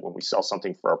profit, when we sell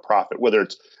something for a profit, whether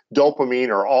it's dopamine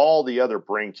or all the other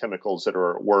brain chemicals that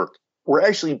are at work. We're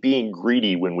actually being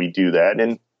greedy when we do that.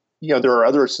 And, there are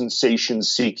other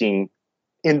sensation-seeking.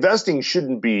 Investing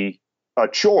shouldn't be a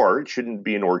chore. It shouldn't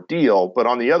be an ordeal. But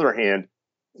on the other hand,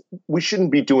 we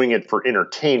shouldn't be doing it for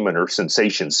entertainment or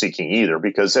sensation seeking either,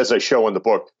 because as I show in the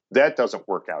book, that doesn't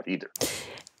work out either.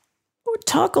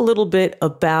 Talk a little bit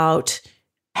about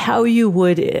how you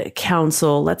would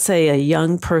counsel, let's say, a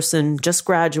young person just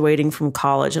graduating from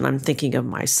college, and I'm thinking of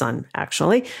my son,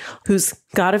 actually, who's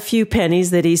got a few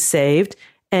pennies that he's saved,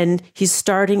 and he's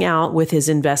starting out with his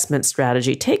investment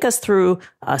strategy. Take us through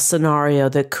a scenario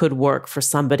that could work for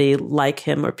somebody like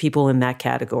him or people in that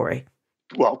category.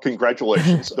 Well,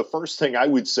 congratulations. The first thing I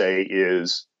would say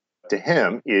to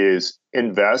him is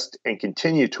invest and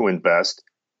continue to invest.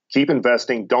 Keep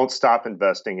investing. Don't stop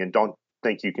investing, and don't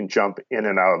think you can jump in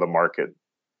and out of the market.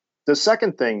 The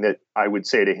second thing that I would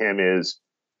say to him is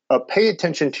pay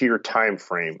attention to your time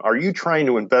frame. Are you trying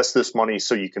to invest this money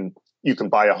so you can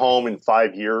buy a home in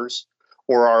 5 years?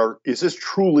 Or is this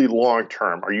truly long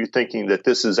term? Are you thinking that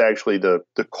this is actually the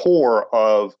core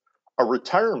of a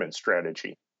retirement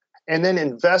strategy? And then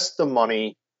invest the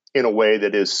money in a way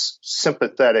that is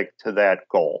sympathetic to that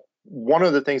goal. One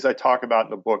of the things I talk about in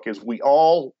the book is we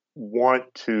all want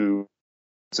to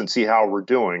and see how we're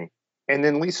doing. And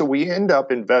then, Lisa, we end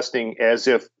up investing as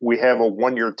if we have a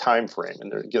 1-year time frame.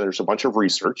 And there's a bunch of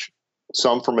research,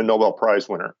 some from a Nobel Prize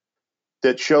winner,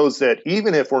 that shows that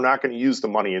even if we're not going to use the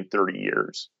money in 30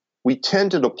 years, we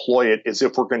tend to deploy it as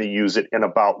if we're going to use it in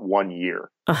about 1 year.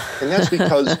 And that's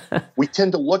because we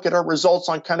tend to look at our results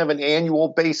on kind of an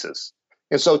annual basis.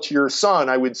 And so to your son,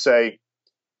 I would say,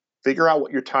 figure out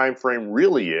what your time frame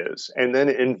really is, and then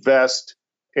invest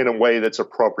in a way that's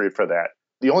appropriate for that.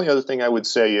 The only other thing I would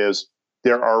say is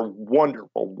there are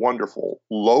wonderful, wonderful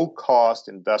low-cost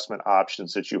investment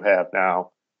options that you have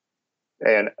now,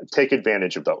 and take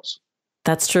advantage of those.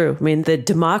 That's true. I mean, the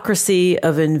democracy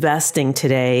of investing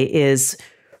today is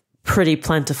pretty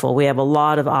plentiful. We have a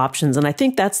lot of options. And I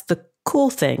think that's the cool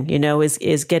thing,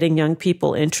 is getting young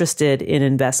people interested in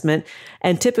investment.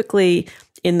 And typically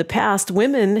in the past,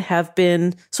 women have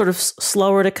been sort of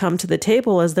slower to come to the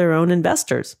table as their own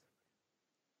investors.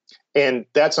 And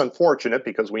that's unfortunate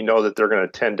because we know that they're going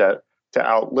to tend to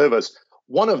outlive us.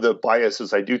 One of the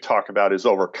biases I do talk about is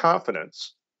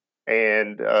overconfidence.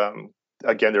 And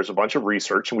again, there's a bunch of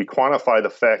research, and we quantify the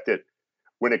fact that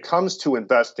when it comes to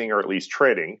investing, or at least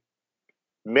trading,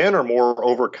 men are more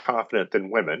overconfident than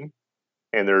women.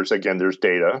 And there's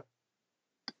data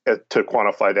to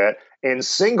quantify that. And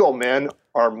single men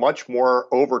are much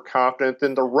more overconfident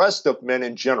than the rest of men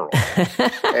in general.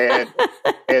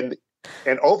 and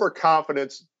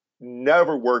overconfidence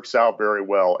never works out very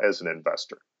well as an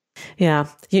investor. Yeah,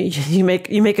 you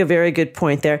make a very good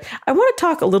point there. I want to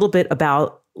talk a little bit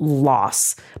about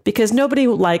loss, because nobody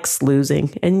likes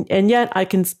losing. And yet I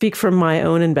can speak from my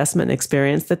own investment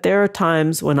experience that there are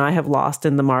times when I have lost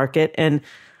in the market, and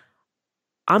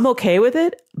I'm okay with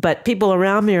it, but people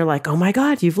around me are like, oh my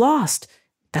God, you've lost.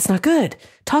 That's not good.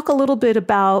 Talk a little bit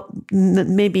about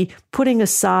maybe putting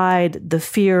aside the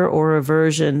fear or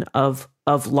aversion of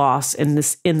loss in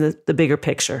the bigger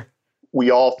picture.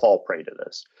 We all fall prey to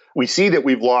this. We see that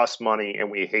we've lost money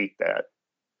and we hate that.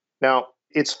 Now,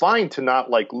 it's fine to not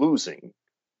like losing,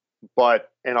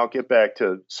 and I'll get back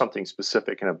to something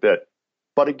specific in a bit.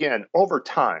 But again, over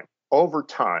time,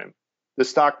 the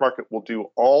stock market will do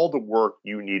all the work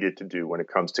you need it to do when it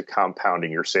comes to compounding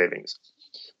your savings.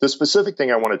 The specific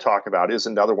thing I want to talk about is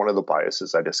another one of the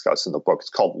biases I discuss in the book. It's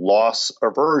called loss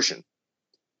aversion.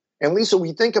 And Lisa,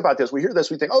 we think about this, we hear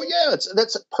this, we think, oh yeah,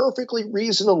 that's perfectly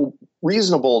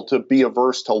reasonable to be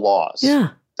averse to loss.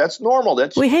 Yeah. That's normal.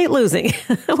 We hate losing.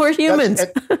 We're humans.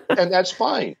 And that's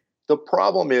fine. The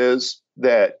problem is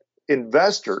that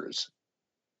investors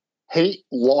hate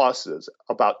losses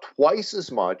about twice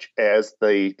as much as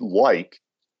they like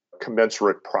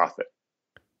commensurate profit.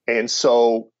 And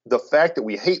so the fact that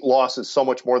we hate losses so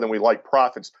much more than we like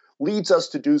profits leads us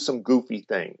to do some goofy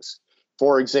things.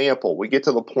 For example, we get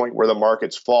to the point where the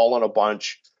market's fallen a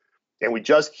bunch and we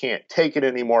just can't take it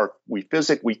anymore. We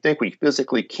think we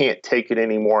physically can't take it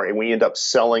anymore, and we end up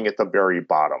selling at the very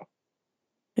bottom.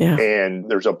 Yeah. And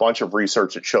there's a bunch of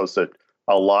research that shows that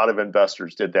a lot of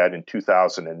investors did that in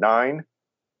 2009.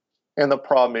 And the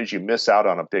problem is you miss out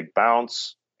on a big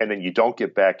bounce, and then you don't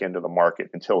get back into the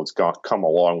market until it's come a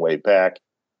long way back.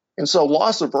 And so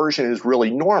loss aversion is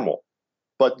really normal.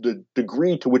 But the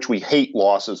degree to which we hate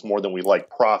losses more than we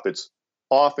like profits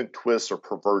often twists or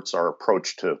perverts our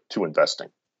approach to investing.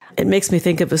 It makes me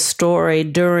think of a story.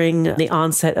 During the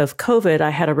onset of COVID,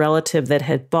 I had a relative that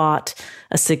had bought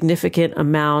a significant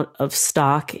amount of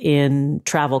stock in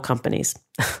travel companies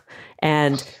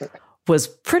and was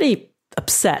pretty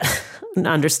upset,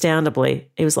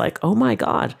 understandably. It was like, oh my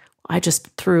God, I just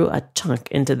threw a chunk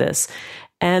into this.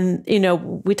 And,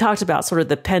 we talked about sort of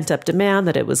the pent up demand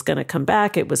that it was going to come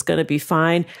back. It was going to be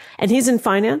fine. And he's in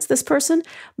finance, this person,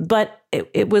 but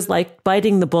it was like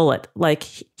biting the bullet. Like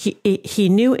he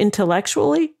knew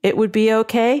intellectually it would be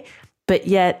okay, but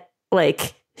yet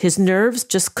like his nerves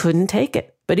just couldn't take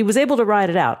it. But he was able to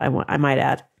ride it out, I might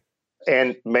add.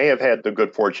 And may have had the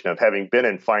good fortune of having been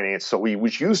in finance. So he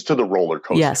was used to the roller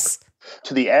coaster. Yes.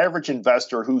 To the average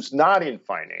investor who's not in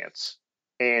finance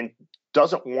and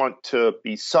doesn't want to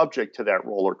be subject to that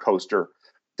roller coaster,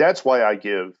 that's why I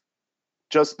give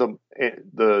just the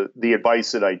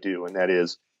advice that I do, and that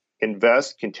is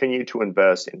continue to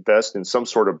invest in some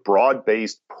sort of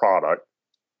broad-based product,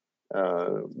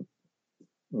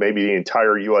 maybe the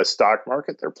entire U.S. stock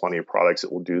market. There are plenty of products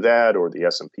that will do that, or the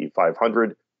S&P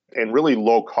 500, and really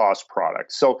low-cost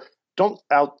products. So don't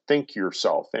outthink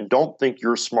yourself and don't think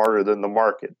you're smarter than the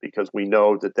market, because we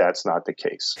know that that's not the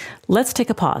case. Let's take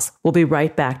a pause. We'll be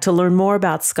right back to learn more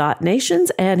about Scott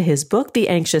Nations and his book, The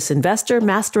Anxious Investor,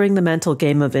 Mastering the Mental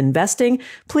Game of Investing.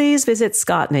 Please visit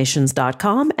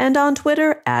scottnations.com and on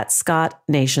Twitter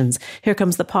 @ScottNations. Here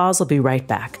comes the pause. We'll be right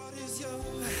back.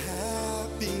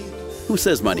 Who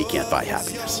says money can't buy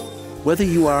happiness? Whether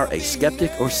you are a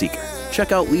skeptic or seeker,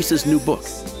 check out Lisa's new book.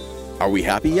 Are we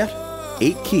happy yet?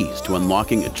 8 Keys to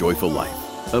Unlocking a Joyful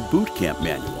Life, a boot camp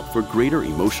manual for greater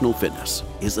emotional fitness,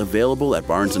 is available at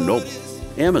Barnes & Noble,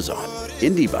 Amazon,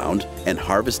 IndieBound, and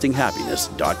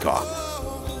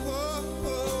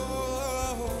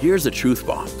HarvestingHappiness.com. Here's a truth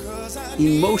bomb.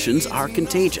 Emotions are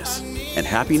contagious, and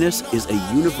happiness is a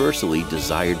universally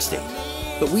desired state.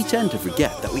 But we tend to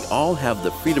forget that we all have the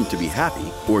freedom to be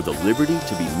happy or the liberty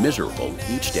to be miserable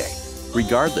each day,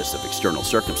 regardless of external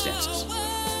circumstances.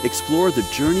 Explore the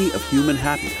journey of human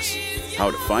happiness,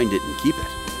 how to find it and keep it,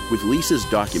 with Lisa's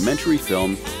documentary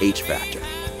film, H Factor.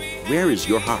 Where is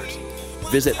your heart?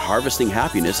 Visit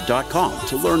harvestinghappiness.com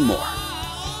to learn more.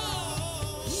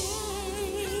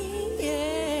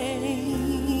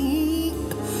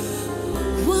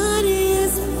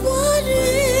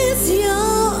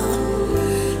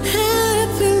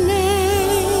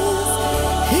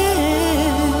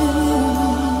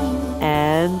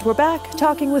 And we're back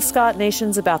talking with Scott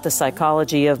Nations about the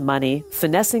psychology of money,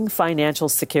 finessing financial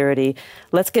security.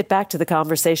 Let's get back to the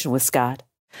conversation with Scott.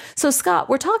 So, Scott,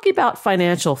 we're talking about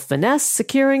financial finesse,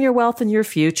 securing your wealth and your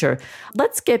future.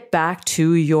 Let's get back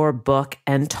to your book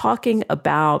and talking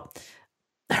about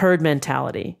herd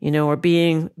mentality, or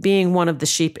being one of the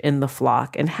sheep in the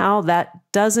flock, and how that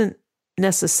doesn't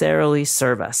necessarily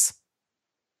serve us.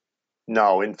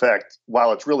 No, in fact,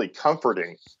 while it's really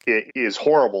comforting, it is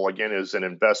horrible, again, as an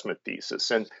investment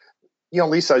thesis. And,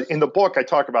 Lisa, in the book, I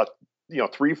talk about,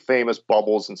 3 famous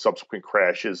bubbles and subsequent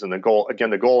crashes. And the goal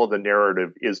of the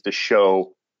narrative is to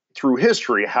show through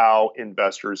history how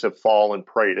investors have fallen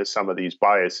prey to some of these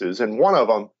biases. And one of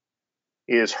them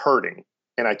is herding.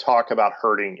 And I talk about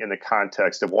herding in the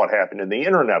context of what happened in the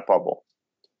internet bubble.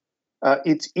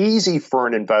 It's easy for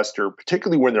an investor,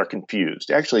 particularly when they're confused.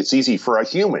 Actually, it's easy for a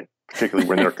human, particularly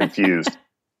when they're confused,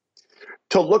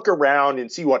 to look around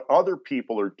and see what other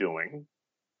people are doing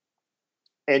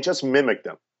and just mimic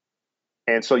them.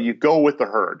 And so you go with the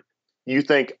herd. You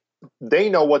think, they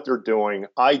know what they're doing.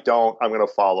 I don't. I'm going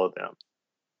to follow them.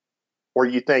 Or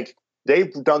you think,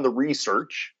 they've done the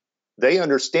research. They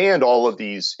understand all of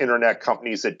these internet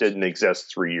companies that didn't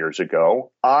exist 3 years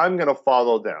ago. I'm going to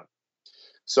follow them.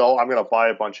 So I'm going to buy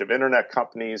a bunch of internet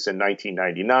companies in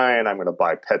 1999. I'm going to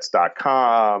buy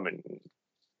pets.com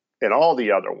and all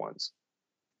the other ones.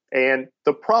 And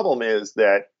the problem is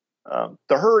that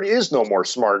the herd is no more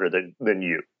smarter than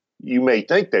you. You may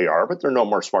think they are, but they're no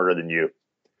more smarter than you.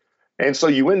 And so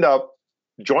you end up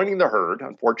joining the herd.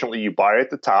 Unfortunately, you buy at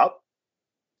the top.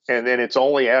 And then it's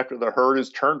only after the herd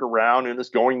is turned around and is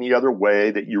going the other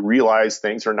way that you realize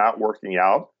things are not working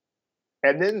out.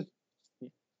 And then,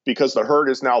 because the herd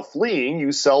is now fleeing,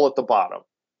 you sell at the bottom.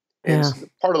 And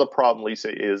part of the problem,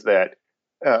 Lisa, is that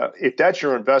if that's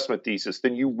your investment thesis,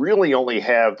 then you really only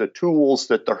have the tools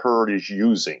that the herd is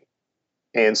using.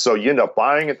 And so you end up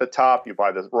buying at the top, you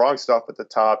buy the wrong stuff at the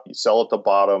top, you sell at the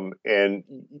bottom, and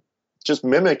just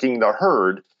mimicking the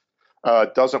herd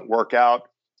doesn't work out.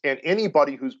 And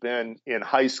anybody who's been in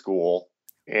high school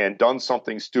and done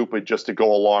something stupid just to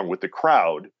go along with the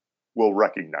crowd will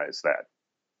recognize that.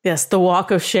 Yes, the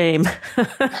walk of shame.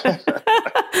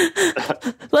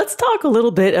 Let's talk a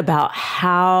little bit about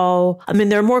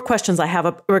there are more questions I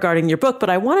have regarding your book,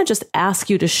 but I want to just ask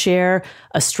you to share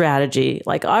a strategy.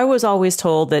 Like, I was always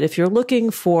told that if you're looking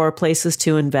for places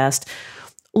to invest,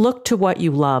 look to what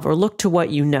you love or look to what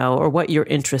you know or what you're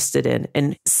interested in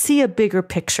and see a bigger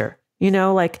picture.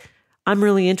 Like, I'm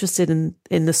really interested in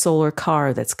the solar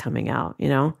car that's coming out,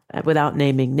 without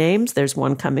naming names. There's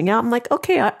one coming out. I'm like,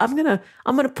 okay, I'm going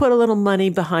to put a little money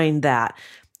behind that.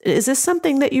 Is this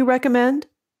something that you recommend?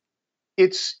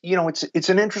 It's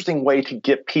an interesting way to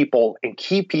get people and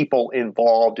keep people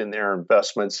involved in their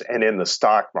investments and in the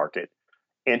stock market.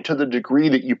 And to the degree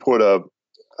that you put a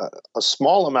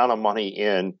small amount of money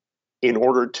in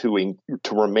order to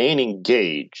remain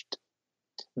engaged,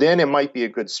 then it might be a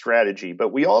good strategy.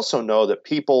 But we also know that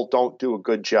people don't do a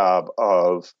good job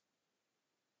of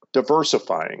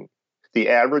diversifying. The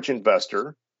average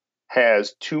investor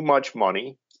has too much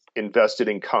money invested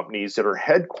in companies that are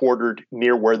headquartered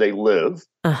near where they live.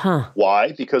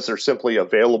 Why? Because they're simply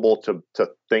available to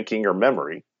thinking or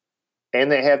memory. And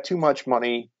they have too much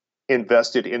money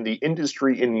invested in the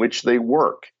industry in which they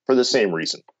work for the same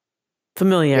reason.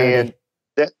 Familiarity.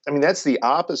 And that's the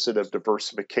opposite of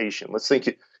diversification. Let's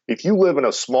think, if you live in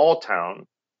a small town,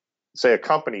 say a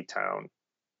company town,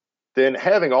 then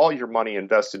having all your money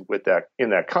invested in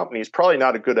that company is probably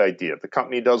not a good idea. If the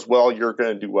company does well, you're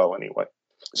going to do well anyway.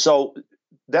 So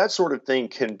that sort of thing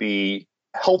can be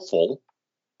helpful,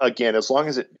 again, as long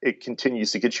as it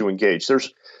continues to get you engaged.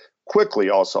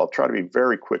 I'll try to be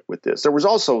very quick with this. There was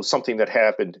also something that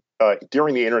happened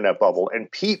during the internet bubble, and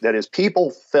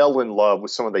people fell in love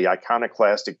with some of the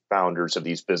iconoclastic founders of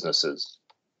these businesses.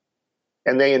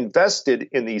 And they invested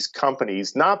in these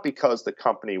companies, not because the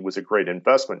company was a great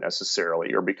investment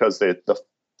necessarily, or because the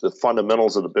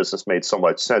fundamentals of the business made so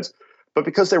much sense, but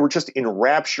because they were just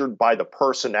enraptured by the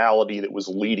personality that was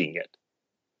leading it.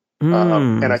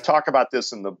 And I talk about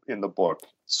this in the book.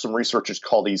 Some researchers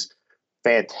call these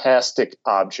fantastic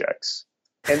objects.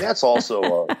 And that's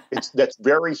also that's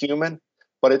very human.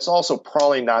 but it's also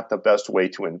probably not the best way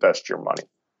to invest your money.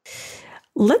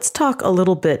 Let's talk a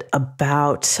little bit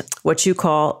about what you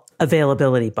call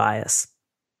availability bias.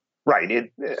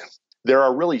 Right. There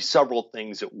are really several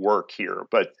things at work here,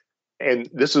 and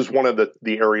this is one of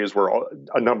the areas where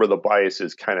a number of the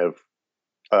biases kind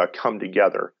of come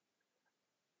together.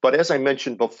 But as I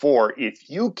mentioned before, if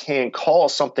you can call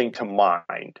something to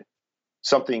mind,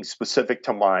 something specific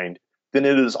to mind, then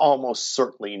it is almost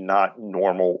certainly not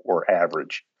normal or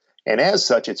average. And as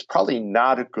such, it's probably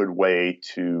not a good way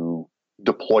to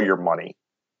deploy your money.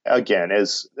 Again,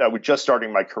 as I was just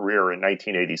starting my career in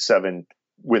 1987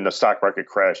 when the stock market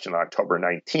crashed on October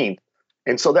 19th.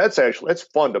 And so that's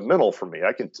fundamental for me.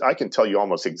 I can tell you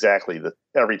almost exactly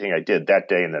everything I did that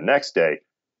day and the next day,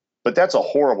 but that's a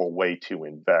horrible way to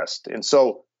invest. And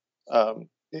so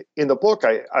in the book,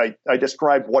 I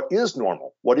describe what is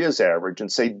normal, what is average,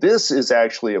 and say this is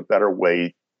actually a better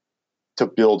way to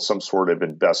build some sort of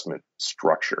investment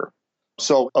structure.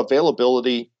 So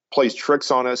availability plays tricks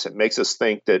on us. It makes us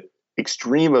think that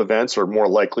extreme events are more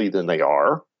likely than they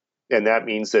are. And that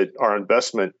means that our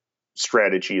investment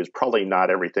strategy is probably not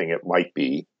everything it might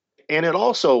be. And it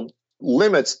also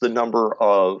limits the number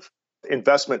of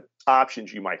investment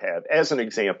options you might have. As an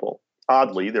example,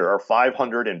 oddly, there are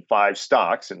 505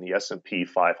 stocks in the S&P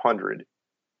 500.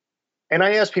 And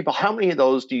I ask people, how many of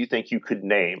those do you think you could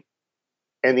name?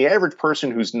 And the average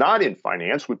person who's not in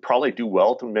finance would probably do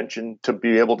well to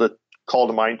be able to call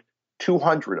to mind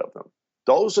 200 of them.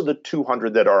 Those are the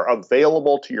 200 that are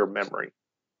available to your memory.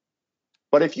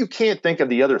 But if you can't think of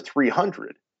the other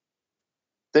 300,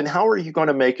 then how are you going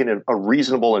to make a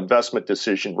reasonable investment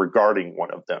decision regarding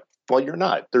one of them? Well, you're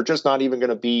not. They're just not even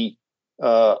going to be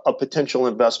a potential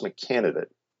investment candidate.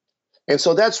 And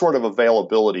so that sort of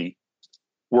availability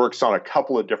works on a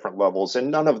couple of different levels, and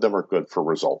none of them are good for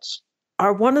results.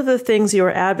 Are one of the things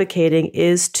you're advocating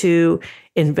is to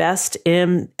invest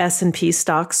in S&P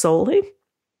stocks solely?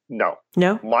 No.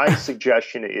 No? My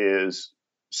suggestion is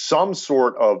some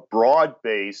sort of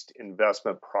broad-based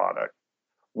investment product,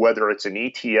 whether it's an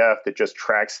ETF that just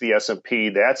tracks the S&P,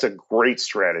 that's a great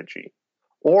strategy,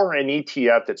 or an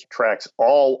ETF that tracks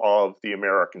all of the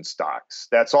American stocks.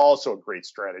 That's also a great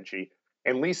strategy.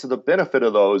 And Lisa, the benefit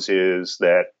of those is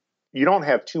that you don't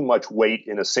have too much weight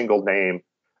in a single name,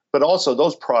 but also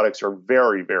those products are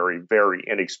very, very, very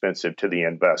inexpensive to the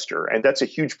investor. And that's a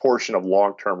huge portion of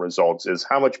long-term results is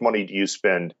how much money do you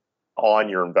spend on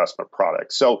your investment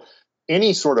product. So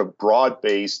any sort of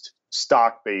broad-based,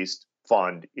 stock-based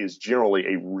fund is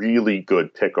generally a really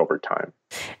good pick over time.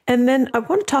 And then I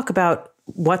want to talk about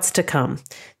what's to come.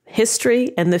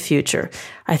 History and the future.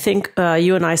 I think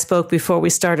you and I spoke before we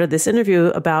started this interview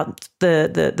about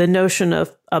the notion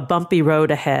of a bumpy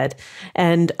road ahead.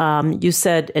 And you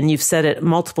said, and you've said it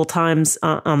multiple times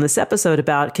on this episode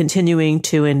about continuing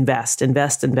to invest,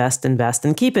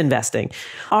 and keep investing.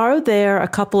 Are there a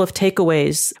couple of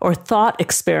takeaways or thought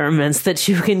experiments that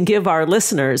you can give our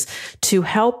listeners to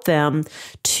help them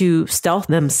to stealth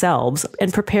themselves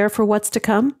and prepare for what's to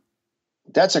come?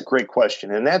 That's a great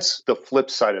question. And that's the flip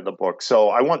side of the book. So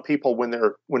I want people when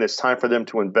it's time for them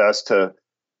to invest to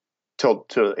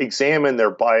examine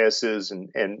their biases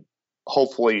and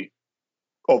hopefully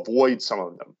avoid some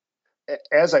of them.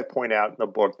 As I point out in the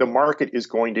book, the market is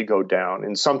going to go down,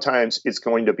 and sometimes it's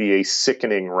going to be a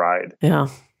sickening ride. Yeah.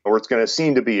 Or it's going to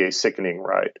seem to be a sickening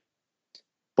ride.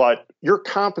 But you're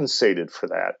compensated for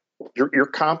that. You're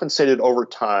compensated over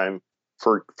time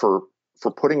for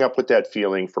putting up with that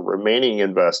feeling, for remaining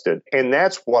invested. And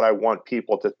that's what I want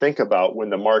people to think about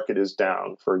when the market is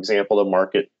down. For example, the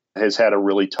market has had a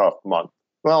really tough month.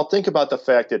 Well, think about the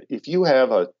fact that if you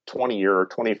have a 20-year or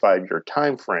 25-year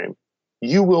time frame,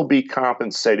 you will be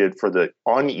compensated for the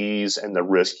unease and the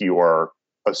risk you are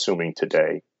assuming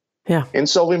today. Yeah. And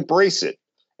so embrace it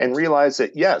and realize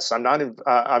that, yes,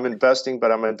 I'm investing,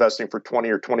 but I'm investing for 20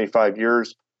 or 25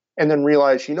 years. And then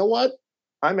realize, you know what?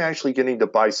 I'm actually getting to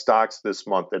buy stocks this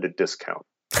month at a discount.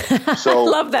 So I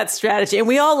love that strategy. And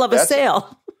we all love a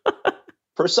sale.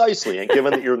 Precisely. And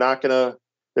given that you're not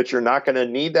gonna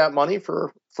need that money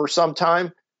for some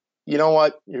time, you know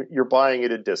what? You're buying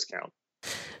at a discount.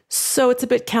 So it's a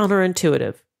bit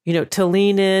counterintuitive, to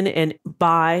lean in and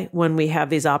buy when we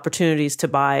have these opportunities to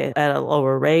buy at a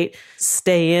lower rate,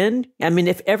 stay in. I mean,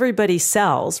 if everybody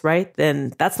sells, right,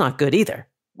 then that's not good either.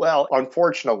 Well,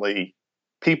 unfortunately,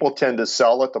 people tend to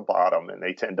sell at the bottom and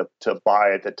they tend to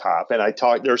buy at the top. And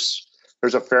there's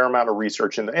a fair amount of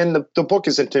research and the book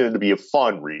is intended to be a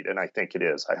fun read, and I think it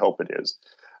is. I hope it is.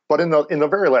 But in the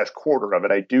very last quarter of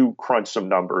it, I do crunch some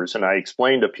numbers and I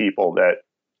explain to people that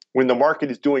when the market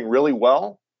is doing really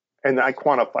well, and I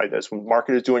quantify this, when the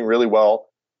market is doing really well,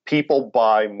 people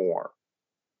buy more.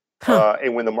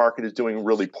 And when the market is doing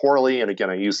really poorly, and again,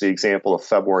 I use the example of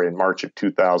February and March of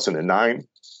 2009,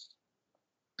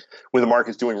 when the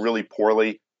market is doing really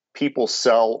poorly, people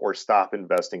sell or stop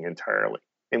investing entirely,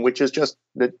 and which is just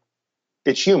that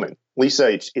it's human.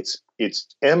 Lisa, it's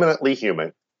eminently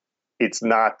human. It's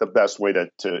not the best way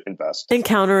to invest. And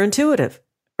counterintuitive,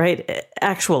 right?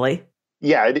 Actually.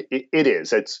 Yeah, it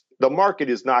is. The market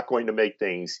is not going to make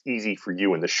things easy for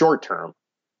you in the short term.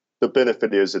 The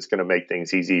benefit is it's going to make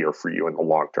things easier for you in the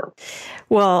long term.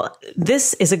 Well,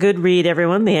 this is a good read,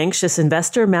 everyone. The Anxious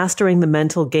Investor, Mastering the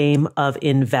Mental Game of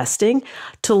Investing.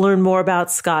 To learn more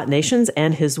about Scott Nations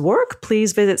and his work,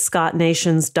 please visit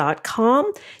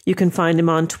scottnations.com. You can find him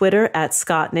on Twitter at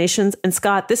Scott Nations. And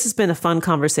Scott, this has been a fun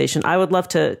conversation. I would love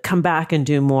to come back and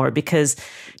do more because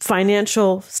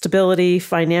financial stability,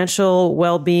 financial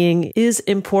well-being is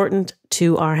important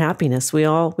to our happiness. We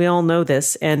all know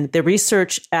this, and the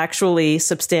research actually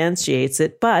substantiates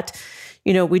it. But,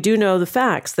 we do know the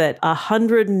facts that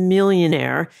 100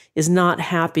 millionaire is not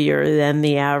happier than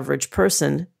the average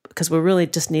person because we really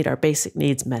just need our basic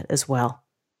needs met as well.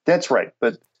 That's right.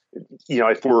 But,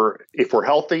 if we're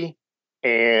healthy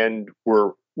and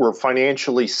we're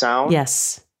financially sound,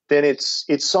 yes, then it's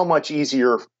so much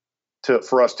easier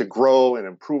for us to grow and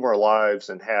improve our lives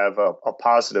and have a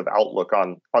positive outlook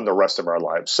on the rest of our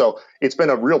lives. So it's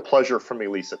been a real pleasure for me,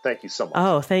 Lisa. Thank you so much.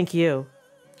 Oh, thank you.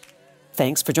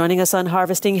 Thanks for joining us on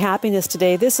Harvesting Happiness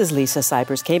today. This is Lisa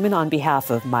Cypers Kamen on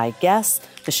behalf of my guests,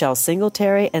 Michelle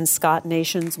Singletary and Scott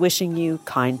Nations, wishing you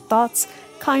kind thoughts,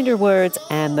 kinder words,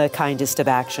 and the kindest of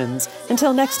actions.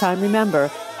 Until next time, remember,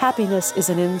 happiness is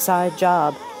an inside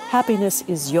job. Happiness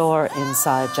is your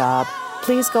inside job.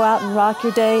 Please go out and rock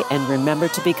your day and remember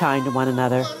to be kind to one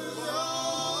another.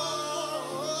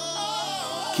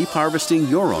 Keep harvesting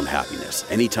your own happiness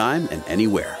anytime and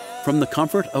anywhere from the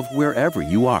comfort of wherever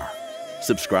you are.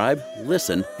 Subscribe,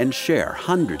 listen, and share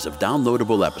hundreds of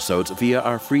downloadable episodes via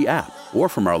our free app or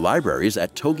from our libraries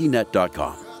at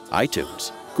toginet.com,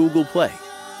 iTunes, Google Play,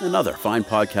 and other fine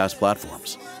podcast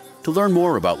platforms. To learn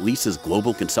more about Lisa's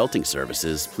global consulting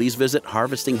services, please visit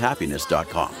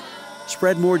harvestinghappiness.com.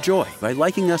 Spread more joy by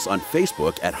liking us on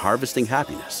Facebook at Harvesting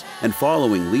Happiness and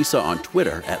following Lisa on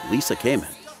Twitter at Lisa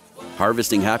Kamen.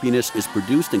 Harvesting Happiness is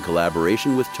produced in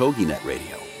collaboration with TogiNet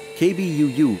Radio,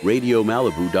 KBUU Radio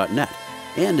Malibu.net,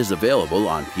 and is available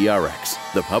on PRX,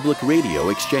 the Public Radio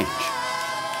Exchange.